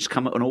about it? Did it just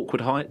come at an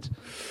awkward height?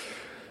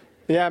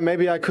 Yeah,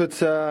 maybe I could.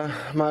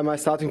 My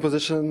starting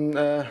position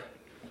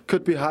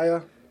could be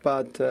higher,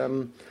 but.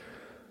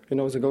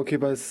 As a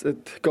goalkeeper,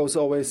 it goes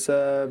always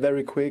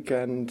very quick,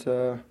 and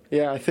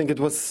I think it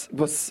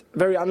was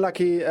very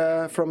unlucky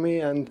from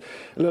me and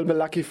a little bit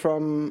lucky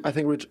from, I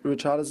think,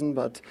 Richarlison,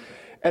 but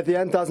at the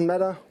end doesn't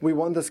matter. We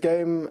won this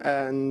game,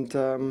 and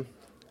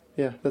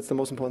that's the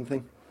most important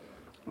thing.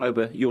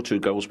 Oba, your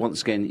two goals,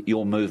 once again,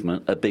 your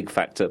movement, a big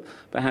factor.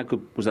 But how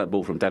good was that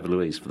ball from David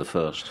Luiz for the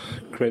first?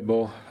 Great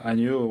ball. I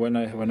knew when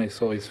I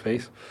saw his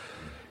face,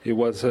 he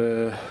was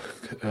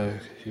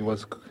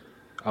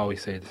how we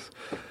say this.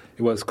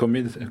 It was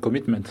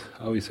commitment.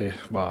 How we say?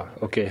 Well,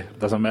 okay,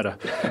 doesn't matter.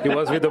 He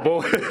was with the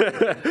ball.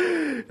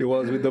 He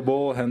was with the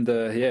ball, and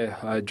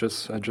I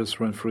just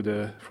ran through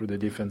the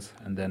defense,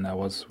 and then I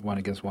was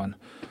 1-against-1,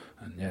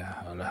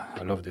 and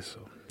I love this.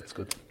 So that's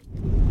good.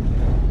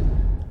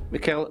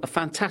 Mikel, a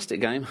fantastic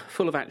game,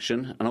 full of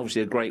action, and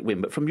obviously a great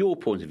win. But from your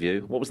point of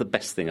view, what was the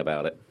best thing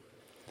about it?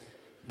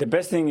 The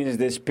best thing is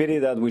the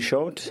spirit that we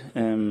showed.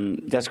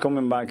 Just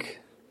coming back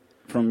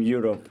from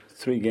Europe.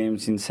 3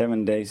 games in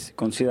 7 days,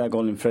 consider a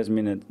goal in first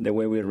minute, the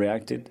way we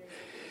reacted,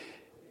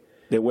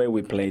 the way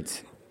we played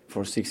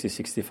for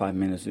 60-65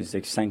 minutes is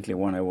exactly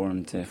what I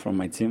want from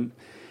my team,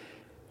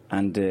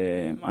 and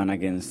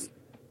against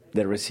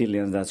the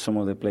resilience that some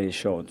of the players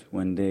showed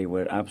when they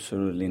were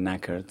absolutely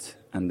knackered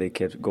and they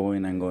kept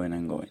going and going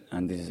and going,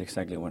 and this is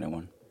exactly what I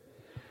want.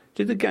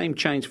 Did the game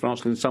change for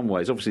Arsenal in some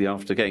ways, obviously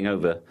after getting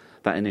over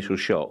that initial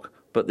shock,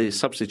 but the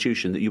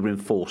substitution that you were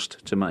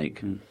enforced to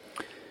make?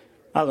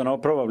 I don't know,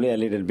 probably a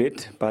little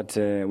bit, but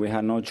we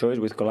had no choice.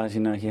 With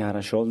Kolasinac, he had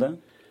a shoulder,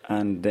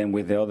 and then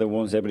with the other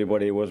ones,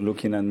 everybody was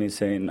looking at me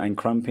saying, I'm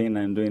cramping,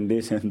 I'm doing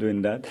this and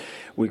doing that.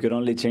 We could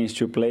only change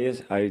 2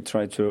 players. I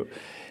tried to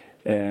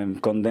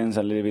condense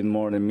a little bit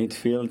more the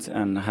midfield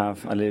and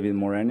have a little bit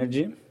more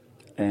energy,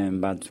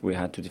 but we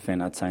had to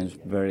defend at times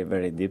very,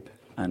 very deep,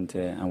 and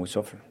we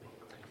suffered.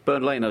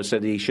 Bernd Leno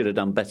said he should have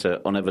done better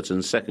on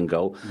Everton's second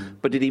goal,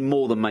 but did he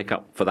more than make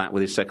up for that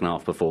with his second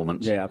half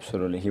performance? Yeah,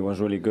 absolutely. He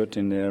was really good.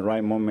 In the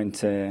right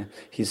moment,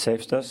 he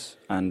saved us,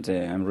 and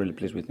I'm really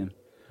pleased with him.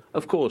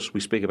 Of course, we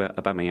speak about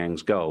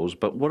Aubameyang's goals,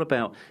 but what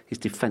about his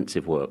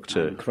defensive work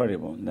too?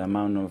 Incredible. The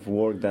amount of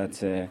work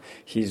that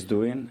he's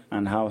doing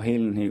and how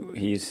willing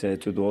he is to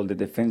do all the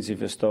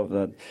defensive stuff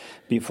that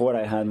before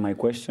I had my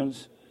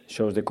questions,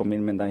 shows the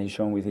commitment that he's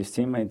shown with his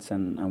teammates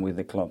and with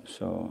the club.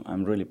 So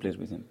I'm really pleased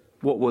with him.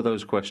 What were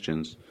those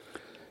questions?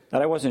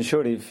 That I wasn't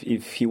sure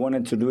if he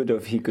wanted to do it or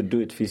if he could do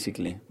it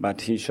physically.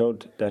 But he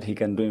showed that he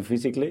can do it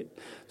physically.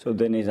 So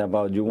then it's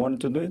about, you want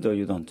to do it or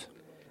you don't?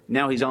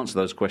 Now he's answered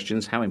those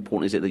questions, how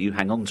important is it that you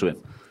hang on to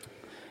him?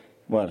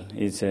 Well,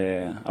 he's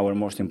our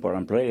most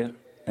important player.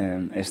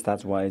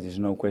 Stats-wise, there's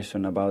no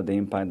question about the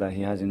impact that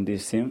he has in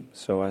this team.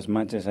 So as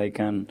much as I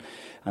can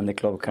and the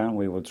club can,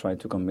 we will try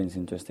to convince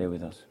him to stay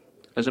with us.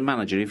 As a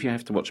manager, if you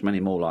have to watch many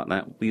more like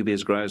that, will you be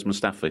as great as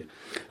Mustafi?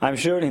 I'm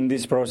sure in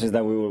this process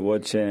that we will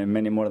watch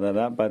many more than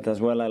that, but as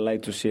well I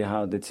like to see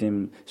how the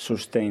team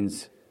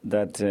sustains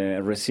that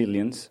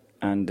resilience,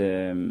 and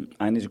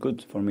it's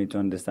good for me to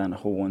understand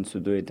who wants to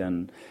do it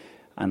and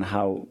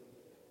how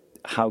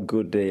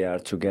good they are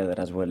together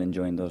as well,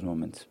 enjoying those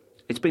moments.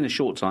 It's been a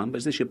short time, but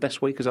is this your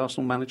best week as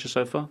Arsenal manager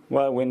so far?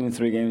 Well, winning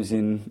 3 games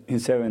in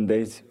 7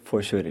 days,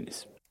 for sure it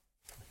is.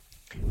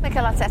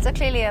 Mikel Arteta,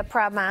 clearly a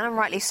proud man, and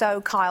rightly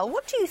so. Kyle,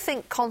 what do you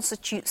think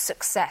constitutes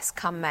success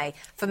come May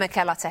for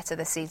Mikel Arteta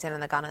this season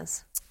and the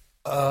Gunners?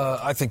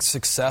 I think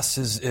success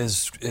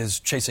is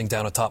chasing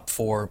down a top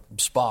 4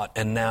 spot,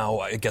 and now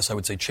I guess I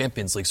would say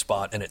Champions League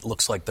spot, and it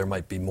looks like there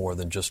might be more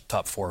than just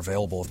top 4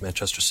 available if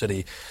Manchester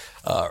City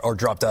are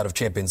dropped out of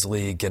Champions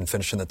League and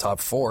finish in the top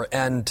 4.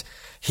 And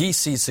he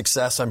sees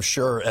success, I'm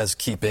sure, as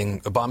keeping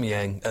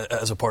Aubameyang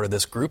as a part of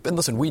this group. And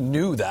listen, we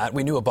knew that.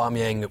 We knew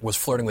Aubameyang was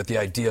flirting with the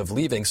idea of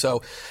leaving.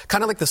 So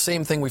kind of like the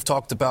same thing we've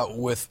talked about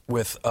with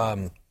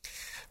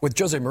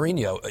Jose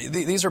Mourinho.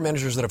 These are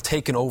managers that have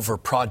taken over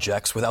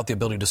projects without the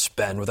ability to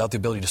spend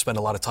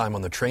a lot of time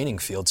on the training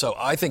field. So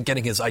I think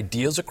getting his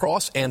ideas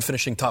across and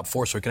finishing top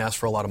 4 so he can ask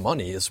for a lot of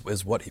money is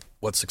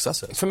what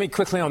success is. For me,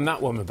 quickly on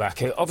that one,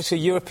 Rebecca, obviously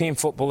European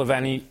football of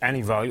any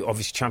value,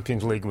 obviously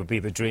Champions League would be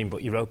the dream,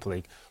 but Europa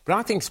League. But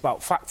I think it's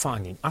about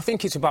fact-finding. I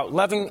think it's about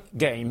 11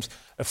 games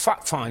of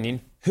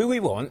fact-finding who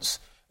he wants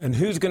and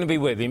who's going to be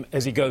with him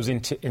as he goes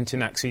into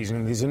next season.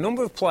 And there's a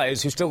number of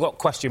players who've still got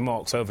question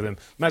marks over them.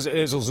 Mesut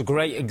Ozil's a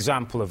great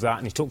example of that,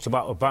 and he talked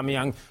about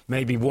Aubameyang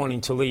maybe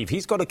wanting to leave.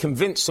 He's got to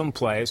convince some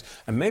players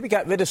and maybe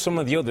get rid of some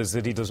of the others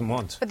that he doesn't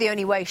want. But the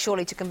only way,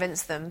 surely, to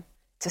convince them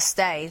to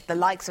stay, the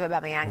likes of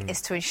Aubameyang, is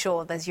to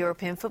ensure there's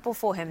European football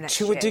for him next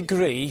year. To a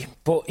degree,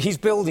 but he's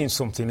building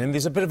something, and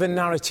there's a bit of a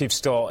narrative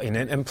starting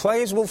it, and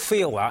players will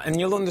feel that, and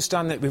you'll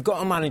understand that we've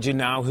got a manager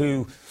now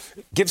who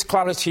gives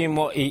clarity in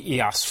what he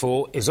asks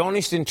for, is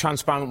honest and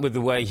transparent with the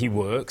way he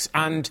works,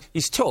 and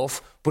he's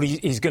tough, but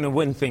he's going to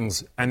win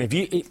things. And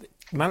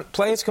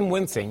players can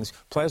win things,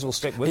 players will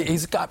stick with him.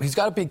 He's got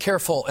to be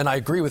careful, and I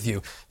agree with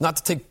you, not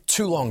to take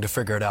too long to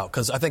figure it out,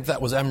 because I think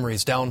that was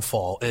Emery's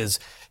downfall, is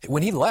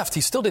when he left,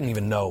 he still didn't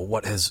even know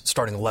what his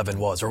starting 11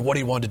 was or what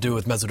he wanted to do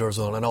with Mesut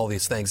Ozil and all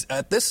these things.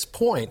 At this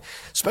point,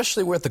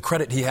 especially with the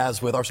credit he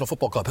has with Arsenal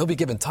Football Club, he'll be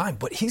given time,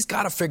 but he's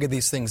got to figure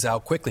these things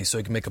out quickly so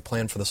he can make a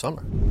plan for the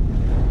summer.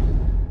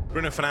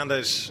 Bruno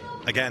Fernandes,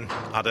 again,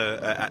 had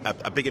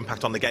a big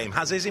impact on the game.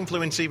 Has his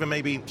influence even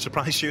maybe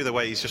surprised you, the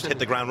way he's just hit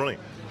the ground running?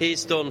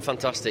 He's done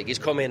fantastic. He's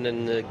come in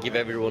and give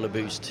everyone a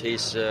boost.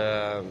 He's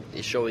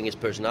showing his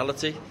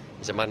personality.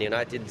 He's a Man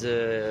United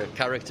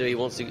character. He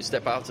wants to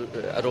step out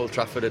at Old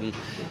Trafford and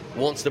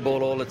wants the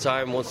ball all the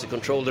time, wants to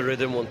control the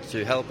rhythm, wants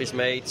to help his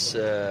mates,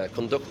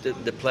 conduct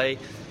the play.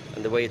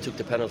 And the way he took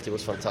the penalty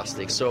was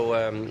fantastic.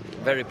 So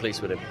very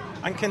pleased with him.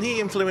 And can he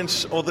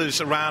influence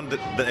others around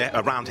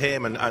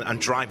him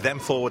and drive them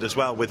forward as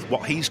well with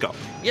what he's got?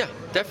 Yeah,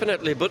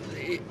 definitely. But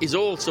he's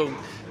also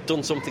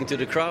done something to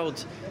the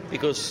crowd,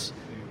 because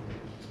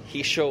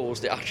he shows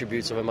the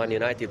attributes of a Man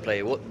United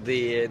player, what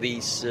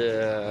these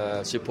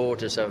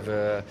supporters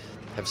have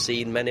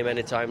seen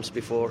many times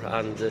before.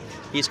 And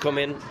he's come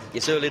in.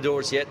 It's early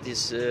doors yet,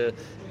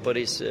 but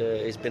he's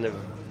been a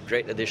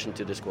great addition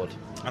to the squad.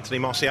 Anthony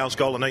Martial's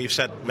goal, I know you've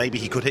said maybe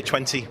he could hit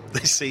 20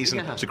 this season.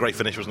 Yeah. It's a great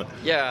finish, wasn't it?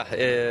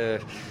 Yeah,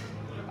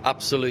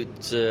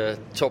 absolute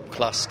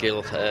top-class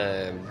skill.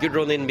 Good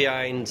run in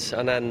behind,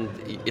 and then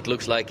it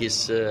looks like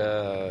he's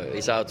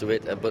out of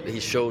it, but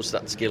he shows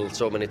that skill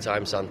so many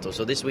times, Santos.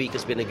 So this week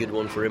has been a good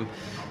one for him.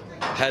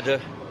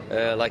 Header,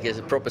 like a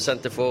proper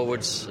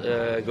centre-forwards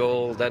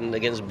goal. Then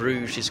against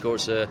Bruges, he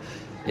scores an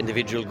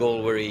individual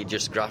goal where he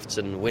just grafts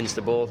and wins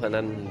the ball, and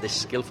then this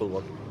skillful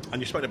one.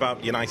 And you spoke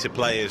about United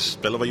players.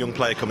 They love a young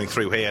player coming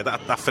through here.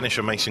 That finish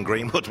from Mason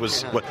Greenwood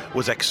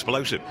was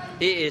explosive.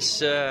 He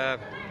is.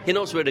 He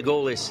knows where the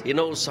goal is. He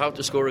knows how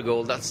to score a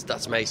goal.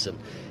 That's Mason.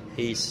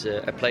 He's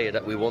a player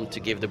that we want to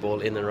give the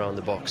ball in and around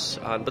the box.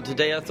 But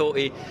today I thought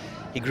he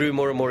grew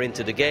more and more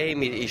into the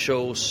game. He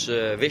shows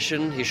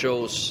vision. He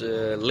shows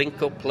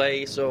link-up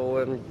play.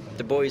 So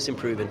the boy is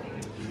improving.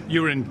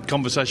 You were in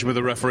conversation with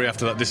the referee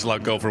after that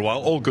disallowed goal for a while,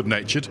 all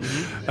good-natured.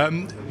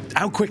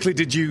 How quickly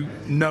did you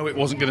know it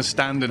wasn't going to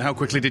stand, and how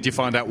quickly did you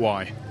find out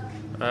why?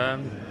 I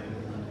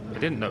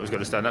didn't know it was going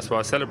to stand. That's why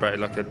I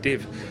celebrated like a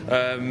div.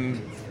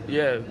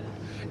 Yeah,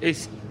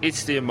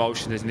 it's the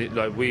emotion, isn't it?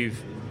 Like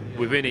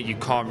within it, you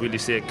can't really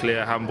see a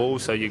clear handball,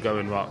 so you're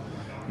going, right,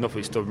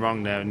 nothing's done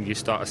wrong there, and you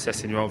start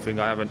assessing your own thing.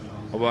 I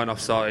weren't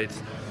offside.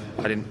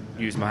 I didn't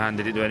use my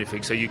hand. I didn't do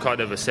anything. So you kind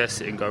of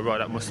assess it and go, right,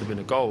 that must have been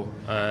a goal.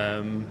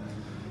 And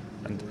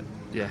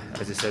yeah,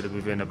 as I said,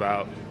 within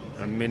about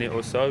a minute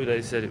or so,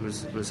 they said it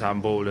was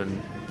handball,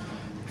 and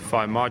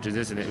fine margins,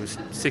 isn't it? It was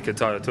sick and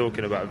tired of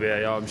talking about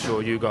VAR. I'm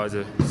sure you guys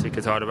are sick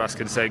and tired of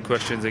asking the same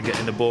questions and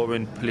getting the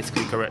boring,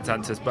 politically correct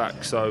answers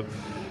back. So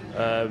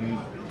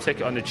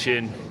take it on the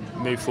chin,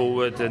 move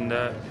forward, and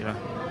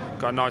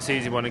got a nice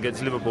easy one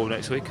against Liverpool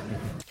next week.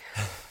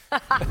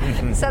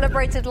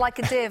 Celebrated like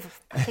a div.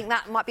 I think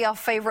that might be our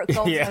favourite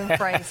golden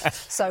phrase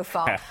so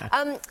far.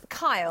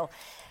 Kyle,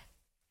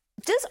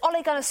 does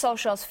Ole Gunnar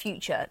Solskjaer's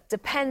future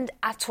depend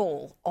at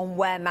all on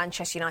where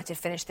Manchester United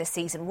finish this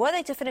season? Were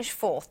they to finish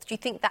fourth, do you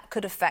think that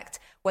could affect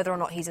whether or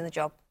not he's in the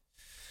job?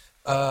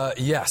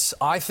 Yes,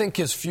 I think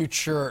his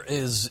future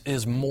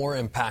is more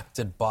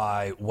impacted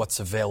by what's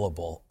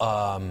available.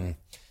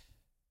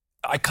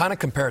 I kind of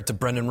compare it to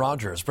Brendan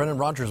Rodgers. Brendan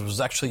Rodgers was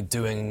actually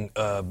doing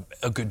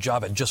a good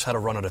job. Had just had a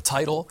run at a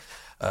title,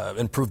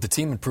 improved the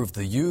team, improved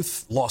the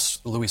youth,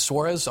 lost Luis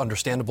Suarez.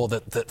 Understandable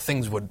that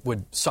things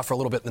would suffer a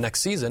little bit the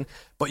next season,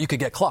 but you could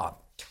get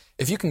Klopp.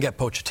 If you can get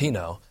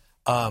Pochettino,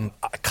 I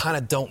kind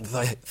of don't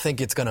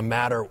think it's going to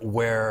matter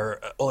where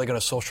Ole Gunnar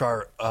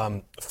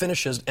Solskjaer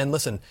finishes. And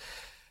listen,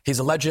 he's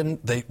a legend.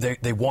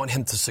 They want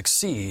him to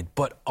succeed.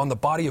 But on the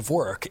body of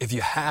work, if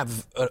you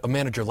have a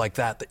manager like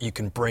that you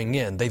can bring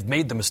in, they've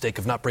made the mistake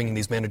of not bringing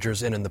these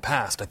managers in the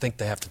past. I think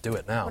they have to do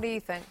it now. What do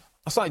you think?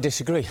 I slightly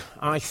disagree.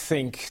 I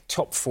think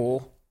top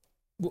four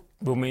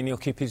will mean he'll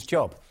keep his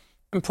job.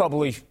 And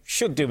probably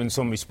should do in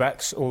some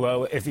respects,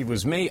 although if it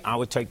was me, I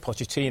would take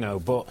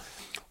Pochettino. But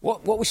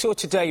what we saw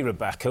today,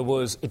 Rebecca,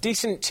 was a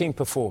decent team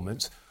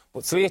performance,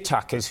 but three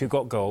attackers who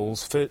got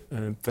goals,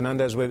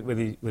 Fernandes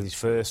with his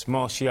first,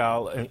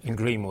 Martial and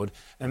Greenwood,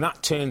 and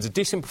that turns a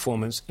decent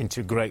performance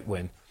into a great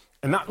win.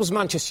 And that was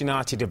Manchester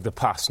United of the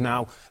past.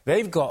 Now,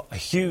 they've got a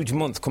huge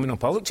month coming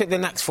up. I looked at the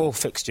next four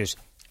fixtures.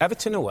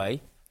 Everton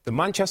away, the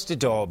Manchester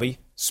Derby,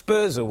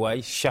 Spurs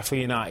away,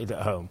 Sheffield United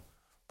at home.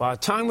 By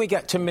the time we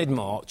get to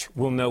mid-March,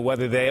 we'll know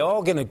whether they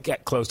are going to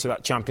get close to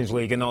that Champions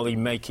League and Ole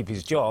may keep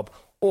his job,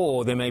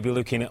 or they may be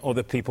looking at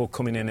other people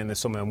coming in the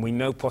summer. And we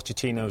know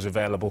Pochettino's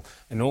available,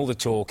 and all the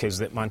talk is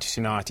that Manchester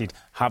United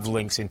have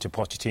links into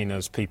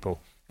Pochettino's people,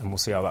 and we'll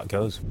see how that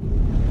goes.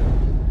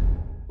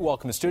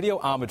 Welcome to studio.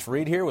 Ahmed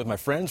Fareed here with my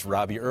friends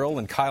Robbie Earle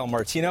and Kyle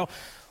Martino.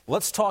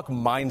 Let's talk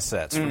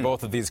mindsets for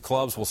both of these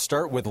clubs. We'll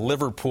start with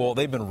Liverpool.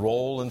 They've been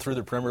rolling through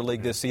the Premier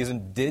League this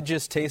season. Did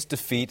just taste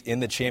defeat in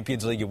the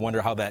Champions League. You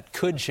wonder how that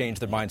could change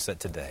their mindset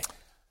today.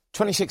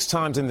 26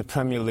 times in the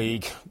Premier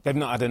League. They've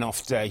not had an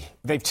off day.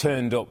 They've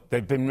turned up.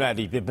 They've been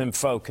ready. They've been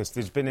focused.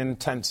 There's been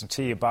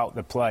intensity about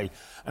the play.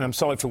 And I'm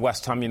sorry for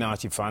West Ham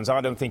United fans. I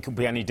don't think it'll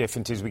be any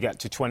different as we get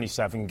to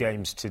 27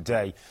 games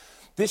today.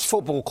 This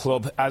football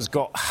club has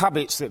got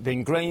habits that have been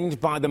ingrained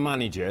by the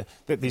manager,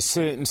 that there's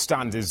certain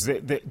standards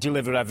that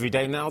deliver every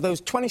day. Now, those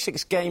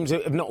 26 games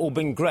have not all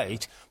been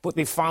great, but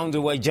they've found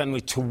a way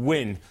generally to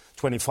win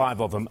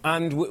 25 of them.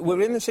 And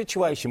we're in a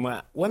situation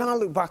where, when I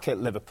look back at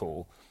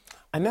Liverpool,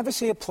 I never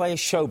see a player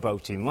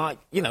showboating, like,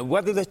 you know,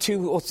 whether they're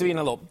 2 or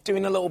 3-0 up,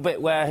 doing a little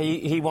bit where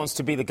he wants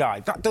to be the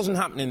guy. That doesn't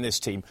happen in this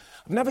team.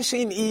 I've never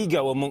seen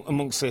ego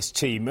amongst this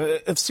team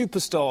of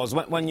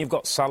superstars. When you've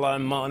got Salah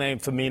and Mane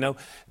and Firmino,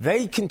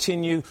 they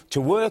continue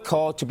to work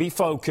hard, to be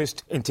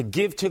focused and to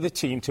give to the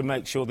team to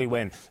make sure they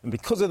win. And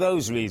because of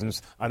those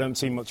reasons, I don't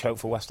see much hope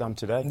for West Ham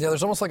today. Yeah,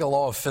 there's almost like a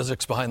law of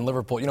physics behind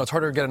Liverpool. You know, it's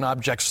harder to get an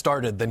object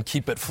started than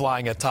keep it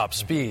flying at top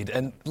speed.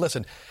 And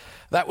listen,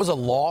 that was a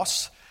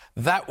loss.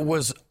 That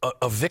was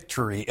a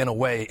victory, in a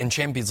way, in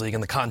Champions League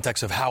in the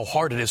context of how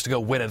hard it is to go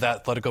win at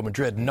Atletico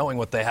Madrid, knowing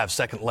what they have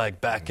second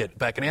leg back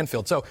at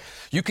Anfield. So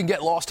you can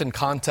get lost in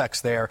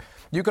context there.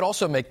 You could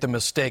also make the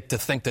mistake to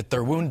think that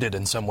they're wounded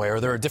in some way or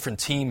they're a different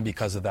team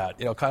because of that.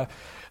 You know,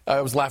 I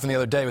was laughing the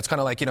other day. It's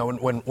kind of like, you know,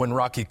 when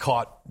Rocky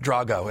caught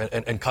Drago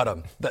and cut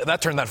him.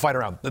 That turned that fight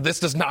around. This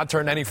does not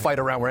turn any fight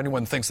around where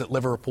anyone thinks that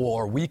Liverpool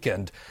are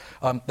weakened.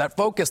 That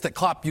focus that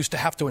Klopp used to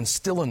have to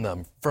instill in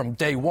them from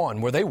day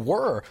one, where they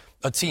were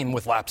a team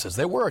with lapses.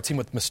 They were a team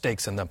with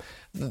mistakes in them.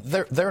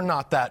 They're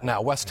not that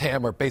now. West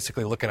Ham are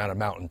basically looking at a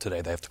mountain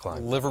today they have to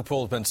climb.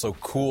 Liverpool has been so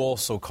cool,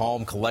 so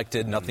calm,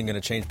 collected. Nothing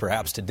going to change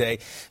perhaps today.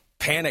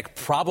 Panic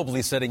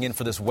probably setting in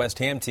for this West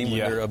Ham team when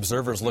their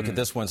observers look at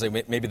this one and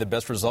say maybe the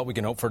best result we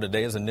can hope for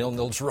today is a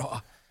 0-0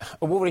 draw.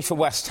 A worry for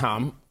West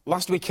Ham.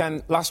 Last week,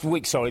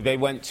 they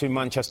went to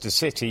Manchester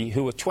City,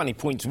 who were 20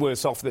 points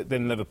worse off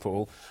than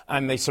Liverpool,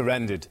 and they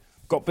surrendered.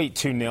 Got beat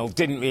 2-0,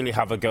 didn't really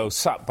have a go,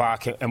 sat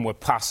back and were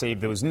passive.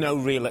 There was no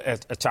real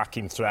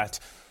attacking threat.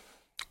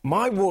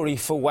 My worry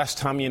for West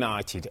Ham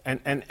United,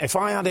 and if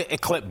I had a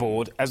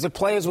clipboard, as the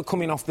players were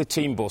coming off the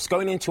team bus,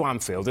 going into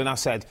Anfield, and I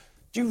said,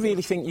 do you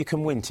really think you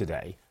can win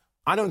today?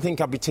 I don't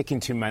think I'd be ticking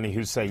too many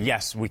who say,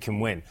 yes, we can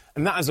win.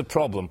 And that is a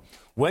problem.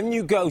 When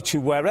you go to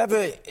wherever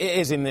it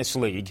is in this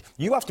league,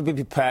 you have to be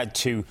prepared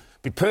to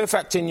be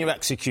perfect in your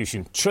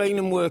execution, train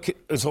and work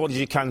as hard as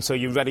you can so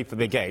you're ready for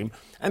the game,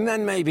 and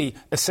then maybe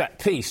a set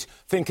piece.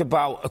 Think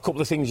about a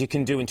couple of things you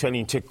can do in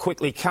training to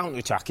quickly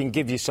counter-attack and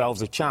give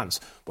yourselves a chance.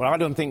 But I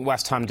don't think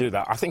West Ham do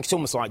that. I think it's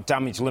almost like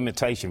damage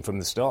limitation from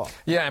the start.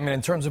 Yeah, I mean,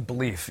 in terms of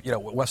belief, you know,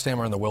 West Ham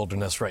are in the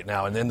wilderness right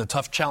now, and then the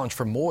tough challenge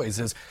for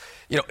Moyes is,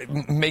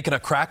 making a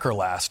cracker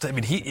last. I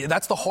mean,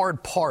 that's the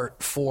hard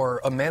part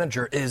for a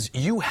manager is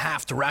you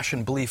have to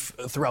ration belief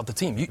throughout the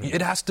team.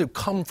 It has to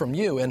come from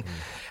you. And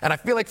I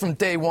feel like from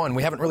day one,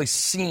 we haven't really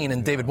seen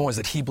in David Moyes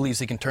that he believes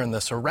he can turn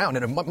this around.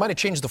 And it might have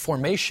changed the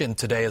formation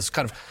today as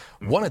kind of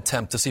one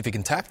attempt to see if he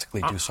can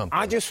tactically do something.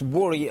 I just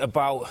worry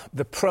about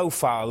the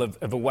profile of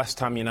a West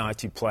Ham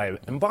United player.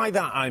 And by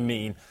that, I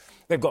mean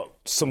they've got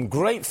some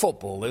great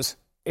footballers.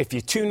 If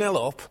you're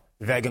 2-0 up,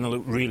 they're going to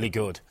look really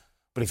good.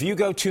 But if you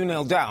go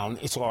 2-0 down,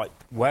 it's like,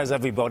 where's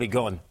everybody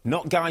gone?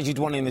 Not guys you'd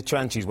want in the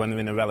trenches when they're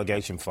in a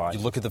relegation fight.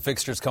 You look at the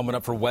fixtures coming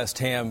up for West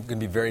Ham, going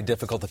to be very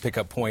difficult to pick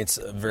up points,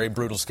 a very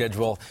brutal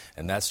schedule,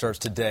 and that starts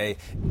today.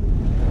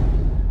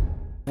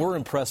 We're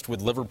impressed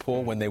with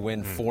Liverpool when they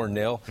win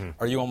 4-0.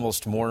 Are you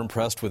almost more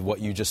impressed with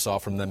what you just saw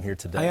from them here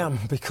today? I am,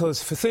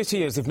 because for 30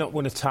 years they've not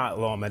won a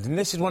title, Ahmed, and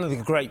this is one of the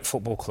great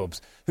football clubs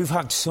who've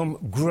had some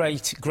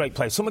great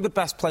players. Some of the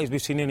best players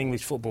we've seen in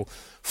English football: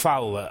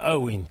 Fowler,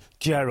 Owen,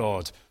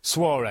 Gerrard,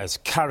 Suarez,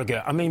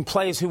 Carragher. I mean,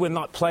 players who were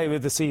not player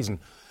of the season.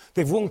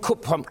 They've won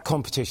cup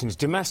competitions,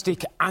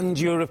 domestic and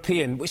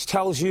European, which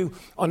tells you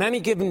on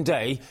any given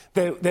day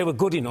they were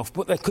good enough,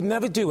 but they could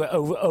never do it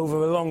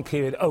over a long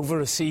period,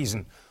 over a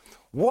season.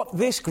 What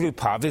this group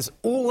have is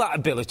all that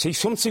ability,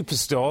 some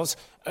superstars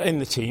in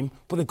the team,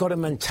 but they've got a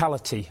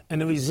mentality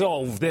and a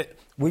resolve that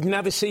we've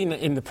never seen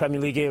in the Premier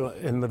League era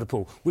in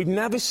Liverpool. We've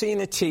never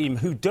seen a team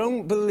who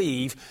don't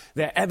believe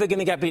they're ever going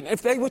to get beaten.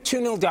 If they were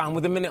 2-0 down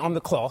with a minute on the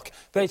clock,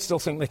 they'd still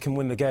think they can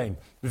win the game.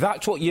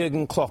 That's what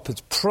Jurgen Klopp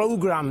has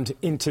programmed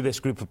into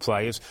this group of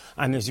players.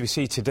 And as we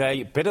see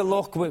today, a bit of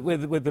luck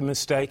with the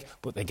mistake,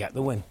 but they get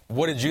the win.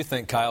 What did you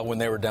think, Kyle, when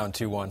they were down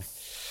 2-1?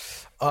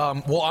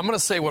 Well, I'm going to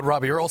say what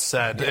Robbie Earle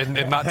said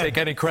and not take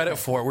any credit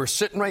for it. We're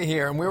sitting right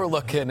here and we were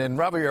looking, and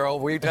Robbie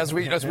Earle, as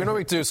we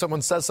normally do,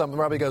 someone says something,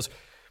 Robbie goes,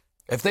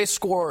 if they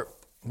score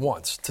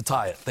once to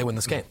tie it, they win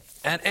this game.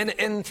 And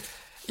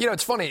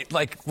it's funny,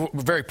 like, we're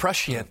very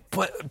prescient,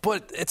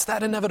 but it's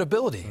that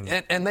inevitability.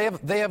 And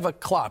they have a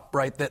Klopp,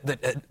 right,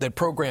 that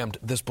programmed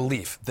this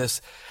belief, this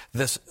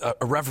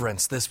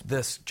irreverence,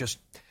 this just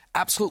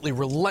absolutely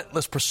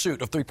relentless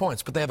pursuit of 3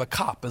 points. But they have a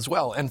Klopp as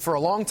well. And for a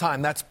long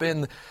time, that's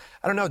been,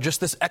 I don't know,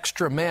 just this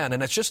extra man.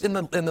 And it's just in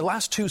the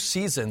last 2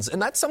 seasons. And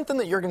that's something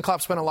that Jurgen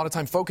Klopp spent a lot of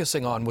time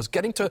focusing on, was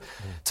getting to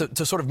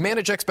sort of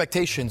manage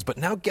expectations, but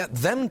now get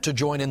them to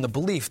join in the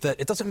belief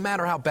that it doesn't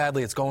matter how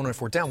badly it's going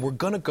if we're down. We're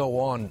going to go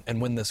on and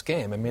win this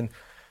game. I mean,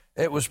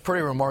 it was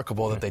pretty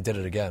remarkable that they did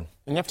it again.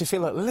 And you have to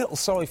feel a little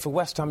sorry for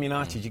West Ham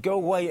United. You go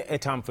away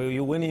at Anfield,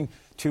 you're winning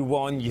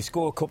 2-1, you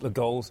score a couple of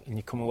goals, and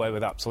you come away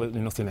with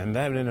absolutely nothing. And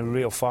they're in a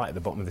real fight at the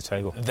bottom of the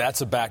table.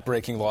 That's a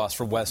back-breaking loss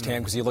for West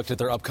Ham, because you looked at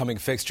their upcoming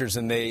fixtures,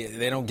 and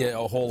they don't get a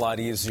whole lot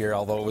easier,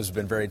 although it has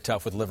been very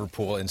tough with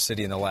Liverpool and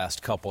City in the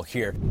last couple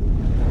here.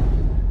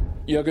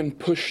 Jurgen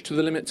pushed to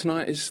the limit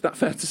tonight, is that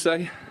fair to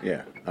say?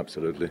 Yeah,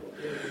 absolutely.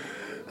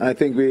 I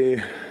think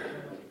we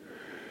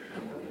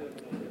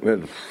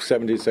had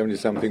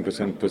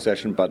 70-something%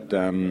 possession, but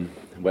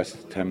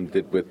West Ham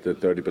did with the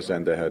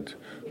 30%. They had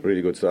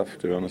really good stuff,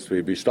 to be honest.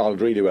 We started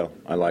really well.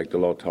 I liked a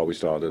lot how we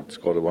started.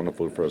 Scored a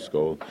wonderful first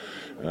goal,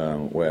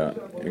 where,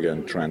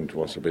 again, Trent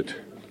was a bit,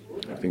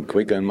 I think,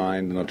 quicker in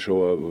mind, not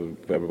sure.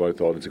 Everybody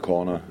thought it's a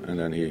corner, and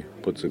then he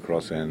puts the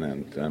cross in,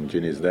 and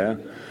Ginny's there.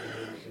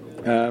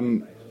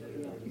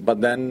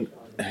 But then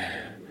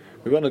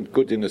we weren't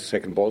good in the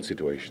second ball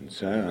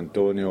situations.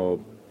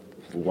 Antonio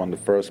won the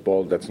first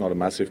ball. That's not a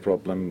massive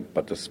problem,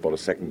 but for the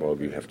second ball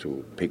we have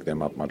to pick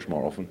them up much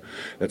more often.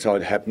 That's how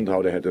it happened,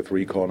 how they had the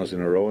 3 corners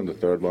in a row, and the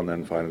third one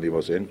then finally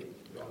was in.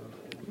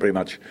 Pretty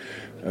much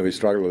we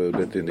struggled a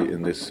little bit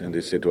in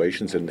these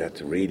situations, and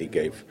that really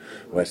gave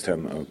West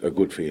Ham a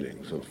good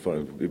feeling. So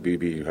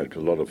we had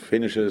a lot of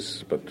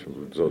finishes, but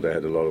so they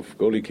had a lot of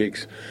goalie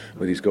kicks.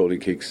 With these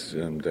goalie kicks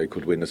they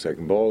could win the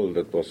second ball.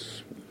 That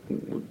was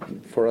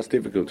for us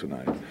difficult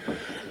tonight.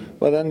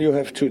 Well, then you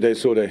have to. They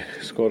score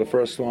the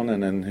first one,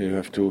 and then you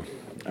have to.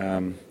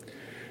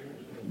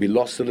 We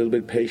lost a little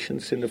bit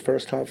patience in the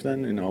first half.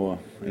 Then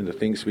in the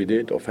things we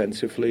did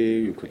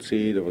offensively, you could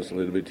see there was a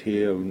little bit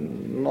here,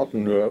 not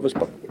nervous,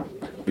 but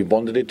we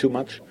wanted it too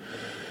much.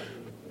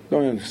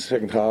 Going in the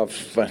second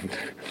half, and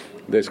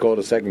they scored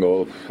a second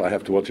goal. I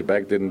have to watch it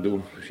back. Didn't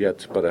do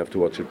yet, but I have to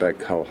watch it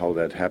back how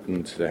that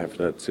happened. They have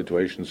that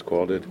situation,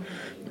 scored it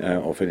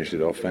or finished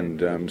it off,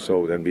 and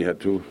so then we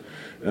had to.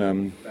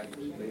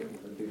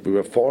 We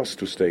were forced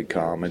to stay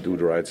calm and do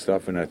the right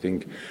stuff, and I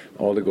think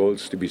all the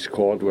goals to be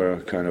scored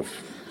were kind of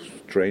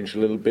strange a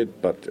little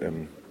bit, but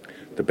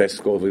the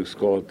best goal we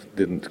scored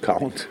didn't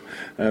count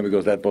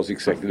because that was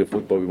exactly the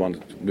football we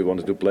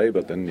wanted to play.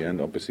 But then in the end,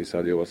 obviously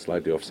Sadio was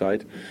slightly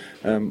offside.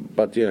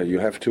 But yeah, you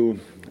have to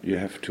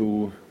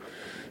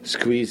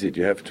squeeze it,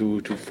 you have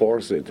to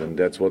force it, and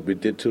that's what we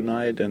did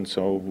tonight. And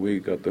so we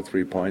got the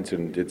 3 points,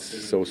 and it's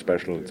so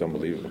special, it's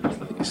unbelievable.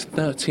 It's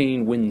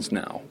 13 wins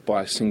now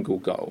by a single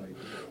goal.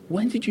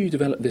 When did you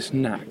develop this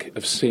knack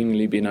of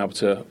seemingly being able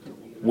to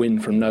win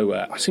from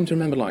nowhere? I seem to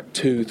remember like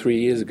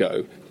 2-3 years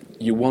ago,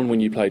 you won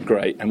when you played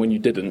great, and when you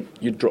didn't,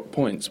 you'd drop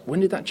points. When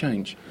did that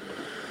change?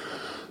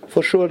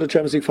 For sure, the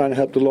Champions League final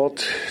helped a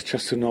lot.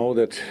 Just to know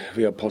that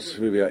we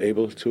are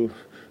able to.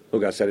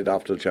 Look, I said it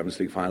after the Champions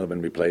League final when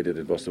we played it.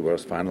 It was the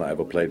worst final I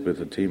ever played with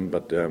a team,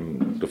 but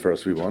the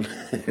first we won.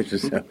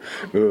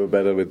 We were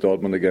better with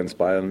Dortmund against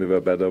Bayern. We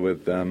were better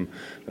with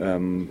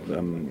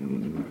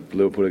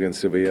Liverpool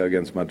against Sevilla,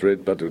 against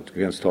Madrid, but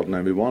against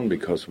Tottenham we won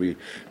because we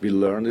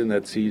learned in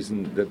that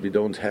season that we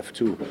don't have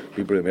to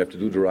be brilliant. We have to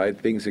do the right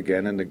things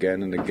again and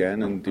again and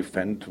again and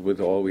defend with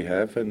all we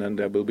have, and then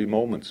there will be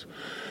moments.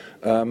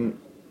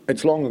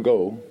 It's long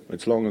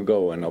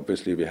ago, and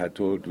obviously we had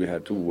to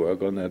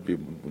work on that.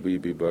 We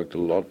worked a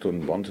lot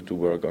and wanted to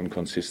work on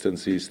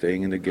consistency,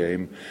 staying in the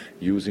game,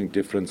 using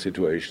different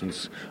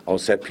situations. Our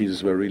set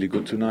pieces were really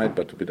good tonight,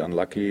 but a bit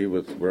unlucky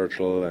with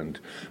Virgil. And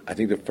I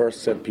think the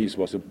first set piece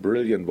was a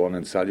brilliant one,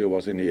 and Sadio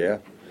was in the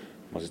air.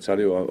 Was it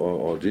Sadio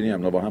or Gini?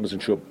 I'm not 100%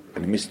 sure.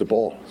 And he missed the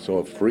ball, so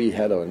a free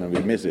header, and then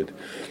we miss it.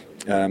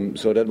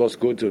 So that was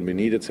good, and we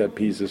needed set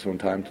pieces from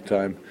time to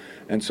time.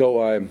 And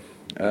so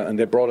and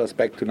they brought us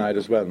back tonight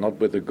as well, not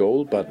with a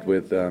goal, but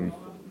with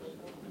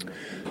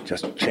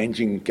just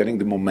getting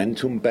the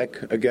momentum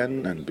back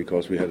again. And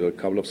because we had a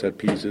couple of set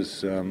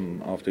pieces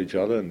after each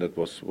other, and that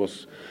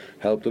was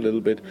helped a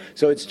little bit.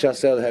 So it's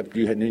just that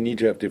you need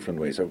to have different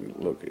ways. So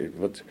look,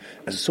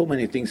 there's so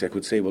many things I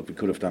could say what we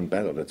could have done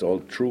better. That's all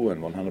true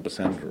and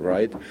 100%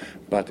 right.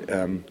 But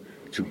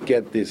to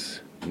get this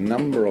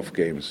number of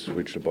games,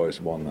 which the boys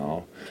won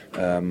now,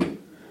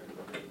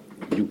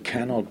 you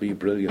cannot be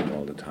brilliant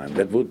all the time.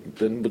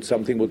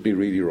 Something would be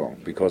really wrong,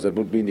 because that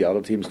would mean the other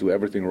teams do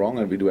everything wrong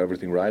and we do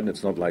everything right, and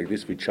it's not like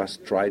this. We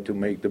just try to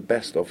make the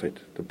best of it,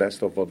 the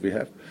best of what we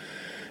have.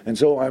 And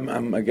so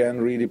I'm again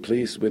really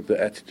pleased with the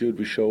attitude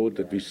we showed,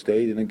 that we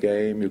stayed in a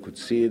game. You could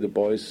see the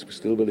boys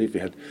still believe.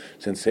 We had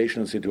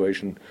sensational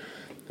situation.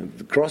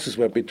 The crosses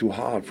were a bit too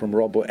hard from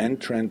Robbo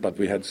and Trent, but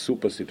we had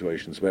super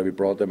situations where we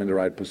brought them in the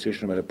right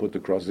position. When they put the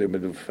crosses in,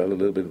 it fell a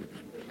little bit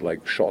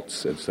like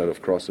shots instead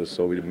of crosses,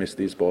 so we missed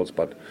these balls,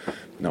 but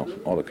no,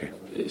 all okay.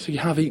 So you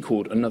have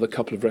equalled another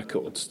couple of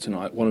records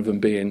tonight, one of them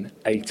being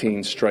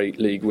 18 straight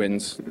league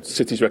wins,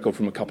 City's record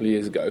from a couple of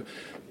years ago.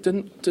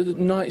 Do the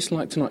nights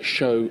like tonight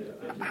show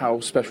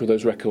how special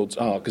those records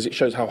are? Because it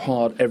shows how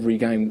hard every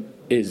game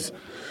is.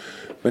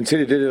 When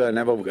City did it, I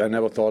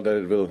never thought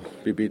that it will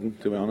be beaten,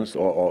 to be honest,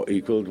 or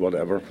equaled,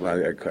 whatever.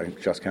 I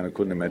just kind of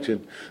couldn't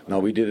imagine. Now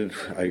we did it.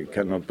 I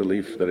cannot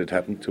believe that it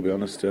happened, to be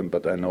honest.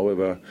 But I know there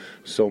were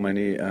so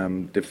many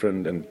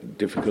different and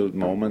difficult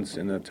moments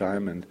in that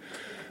time, and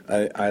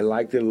I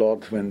liked it a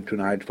lot when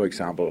tonight, for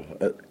example,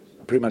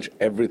 pretty much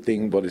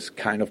everything what is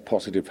kind of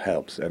positive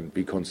helps. And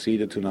we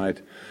conceded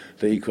tonight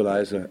the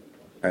equalizer,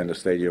 and the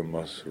stadium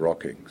was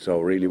rocking. So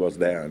really was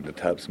there, and it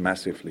helps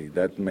massively.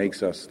 That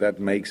makes us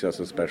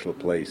a special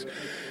place.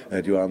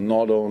 That you are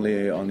not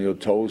only on your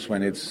toes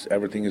when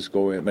everything is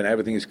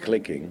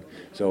clicking.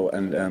 So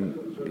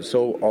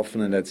so often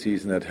in that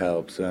season that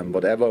helps.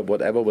 Whatever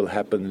will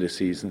happen in the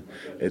season,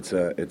 it's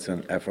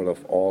an effort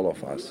of all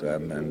of us,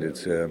 and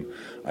it's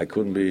I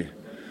couldn't be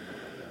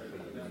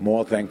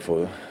more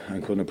thankful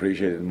and couldn't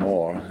appreciate it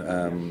more,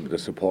 the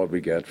support we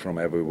get from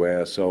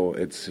everywhere. So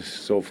it's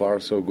so far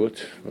so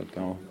good, but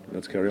now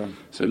let's carry on.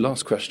 So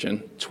last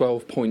question,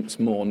 12 points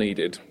more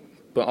needed,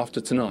 but after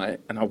tonight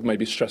and how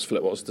maybe stressful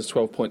it was, does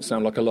 12 points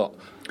sound like a lot?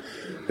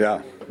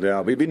 Yeah,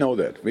 we know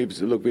that. We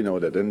know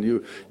that, and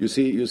you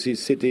see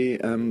City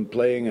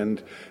playing,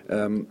 and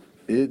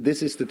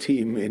this is the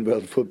team in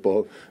world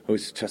football who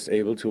is just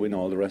able to win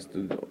all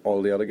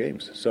the other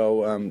games.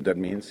 So that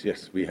means,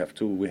 yes, we have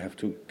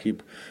to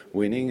keep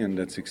winning, and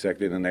that's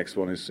exactly the next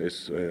one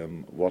is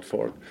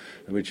Watford,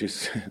 which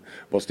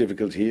was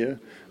difficult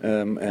here.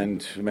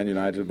 And Man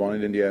United won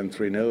it in the end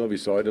 3-0. We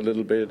saw it a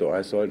little bit, or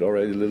I saw it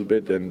already a little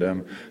bit, and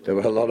there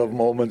were a lot of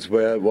moments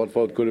where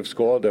Watford could have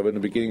scored. They were in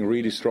the beginning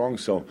really strong,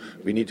 so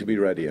we need to be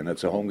ready, and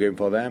it's a home game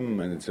for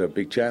them, and it's a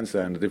big chance.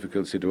 They're in a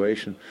difficult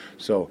situation,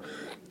 so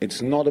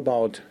it's not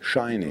about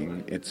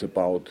shining, it's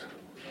about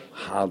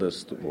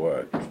hardest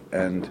work.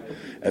 And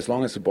as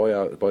long as the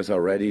boys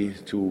are ready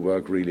to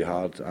work really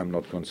hard, I'm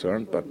not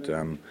concerned, but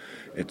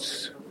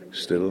it's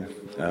still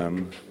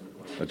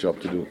a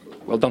job to do.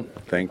 Well done.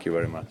 Thank you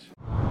very much.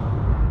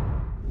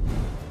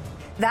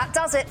 That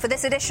does it for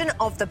this edition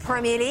of the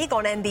Premier League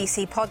on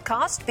NBC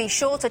Podcast. Be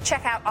sure to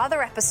check out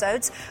other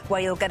episodes where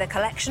you'll get a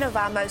collection of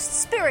our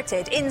most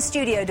spirited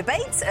in-studio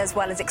debates, as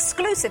well as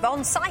exclusive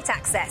on-site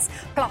access.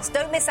 Plus,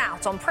 don't miss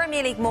out on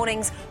Premier League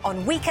mornings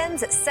on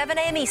weekends at 7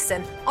 a.m.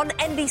 Eastern on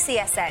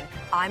NBCSN.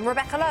 I'm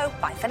Rebecca Lowe.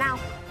 Bye for now.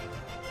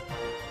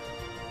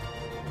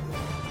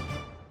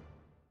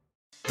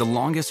 The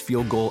longest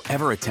field goal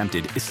ever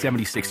attempted is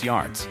 76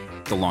 yards.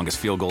 The longest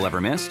field goal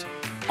ever missed?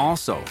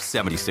 Also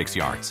 76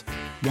 yards.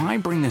 Why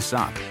bring this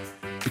up?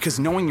 Because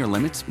knowing your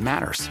limits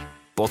matters,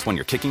 both when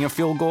you're kicking a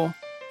field goal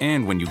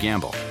and when you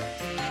gamble.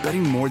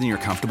 Betting more than you're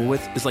comfortable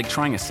with is like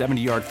trying a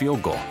 70-yard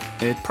field goal.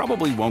 It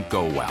probably won't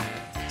go well.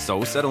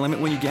 So set a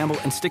limit when you gamble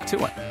and stick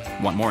to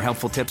it. Want more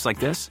helpful tips like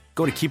this?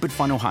 Go to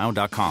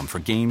keepitfunohio.com for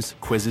games,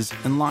 quizzes,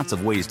 and lots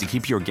of ways to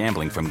keep your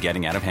gambling from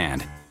getting out of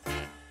hand.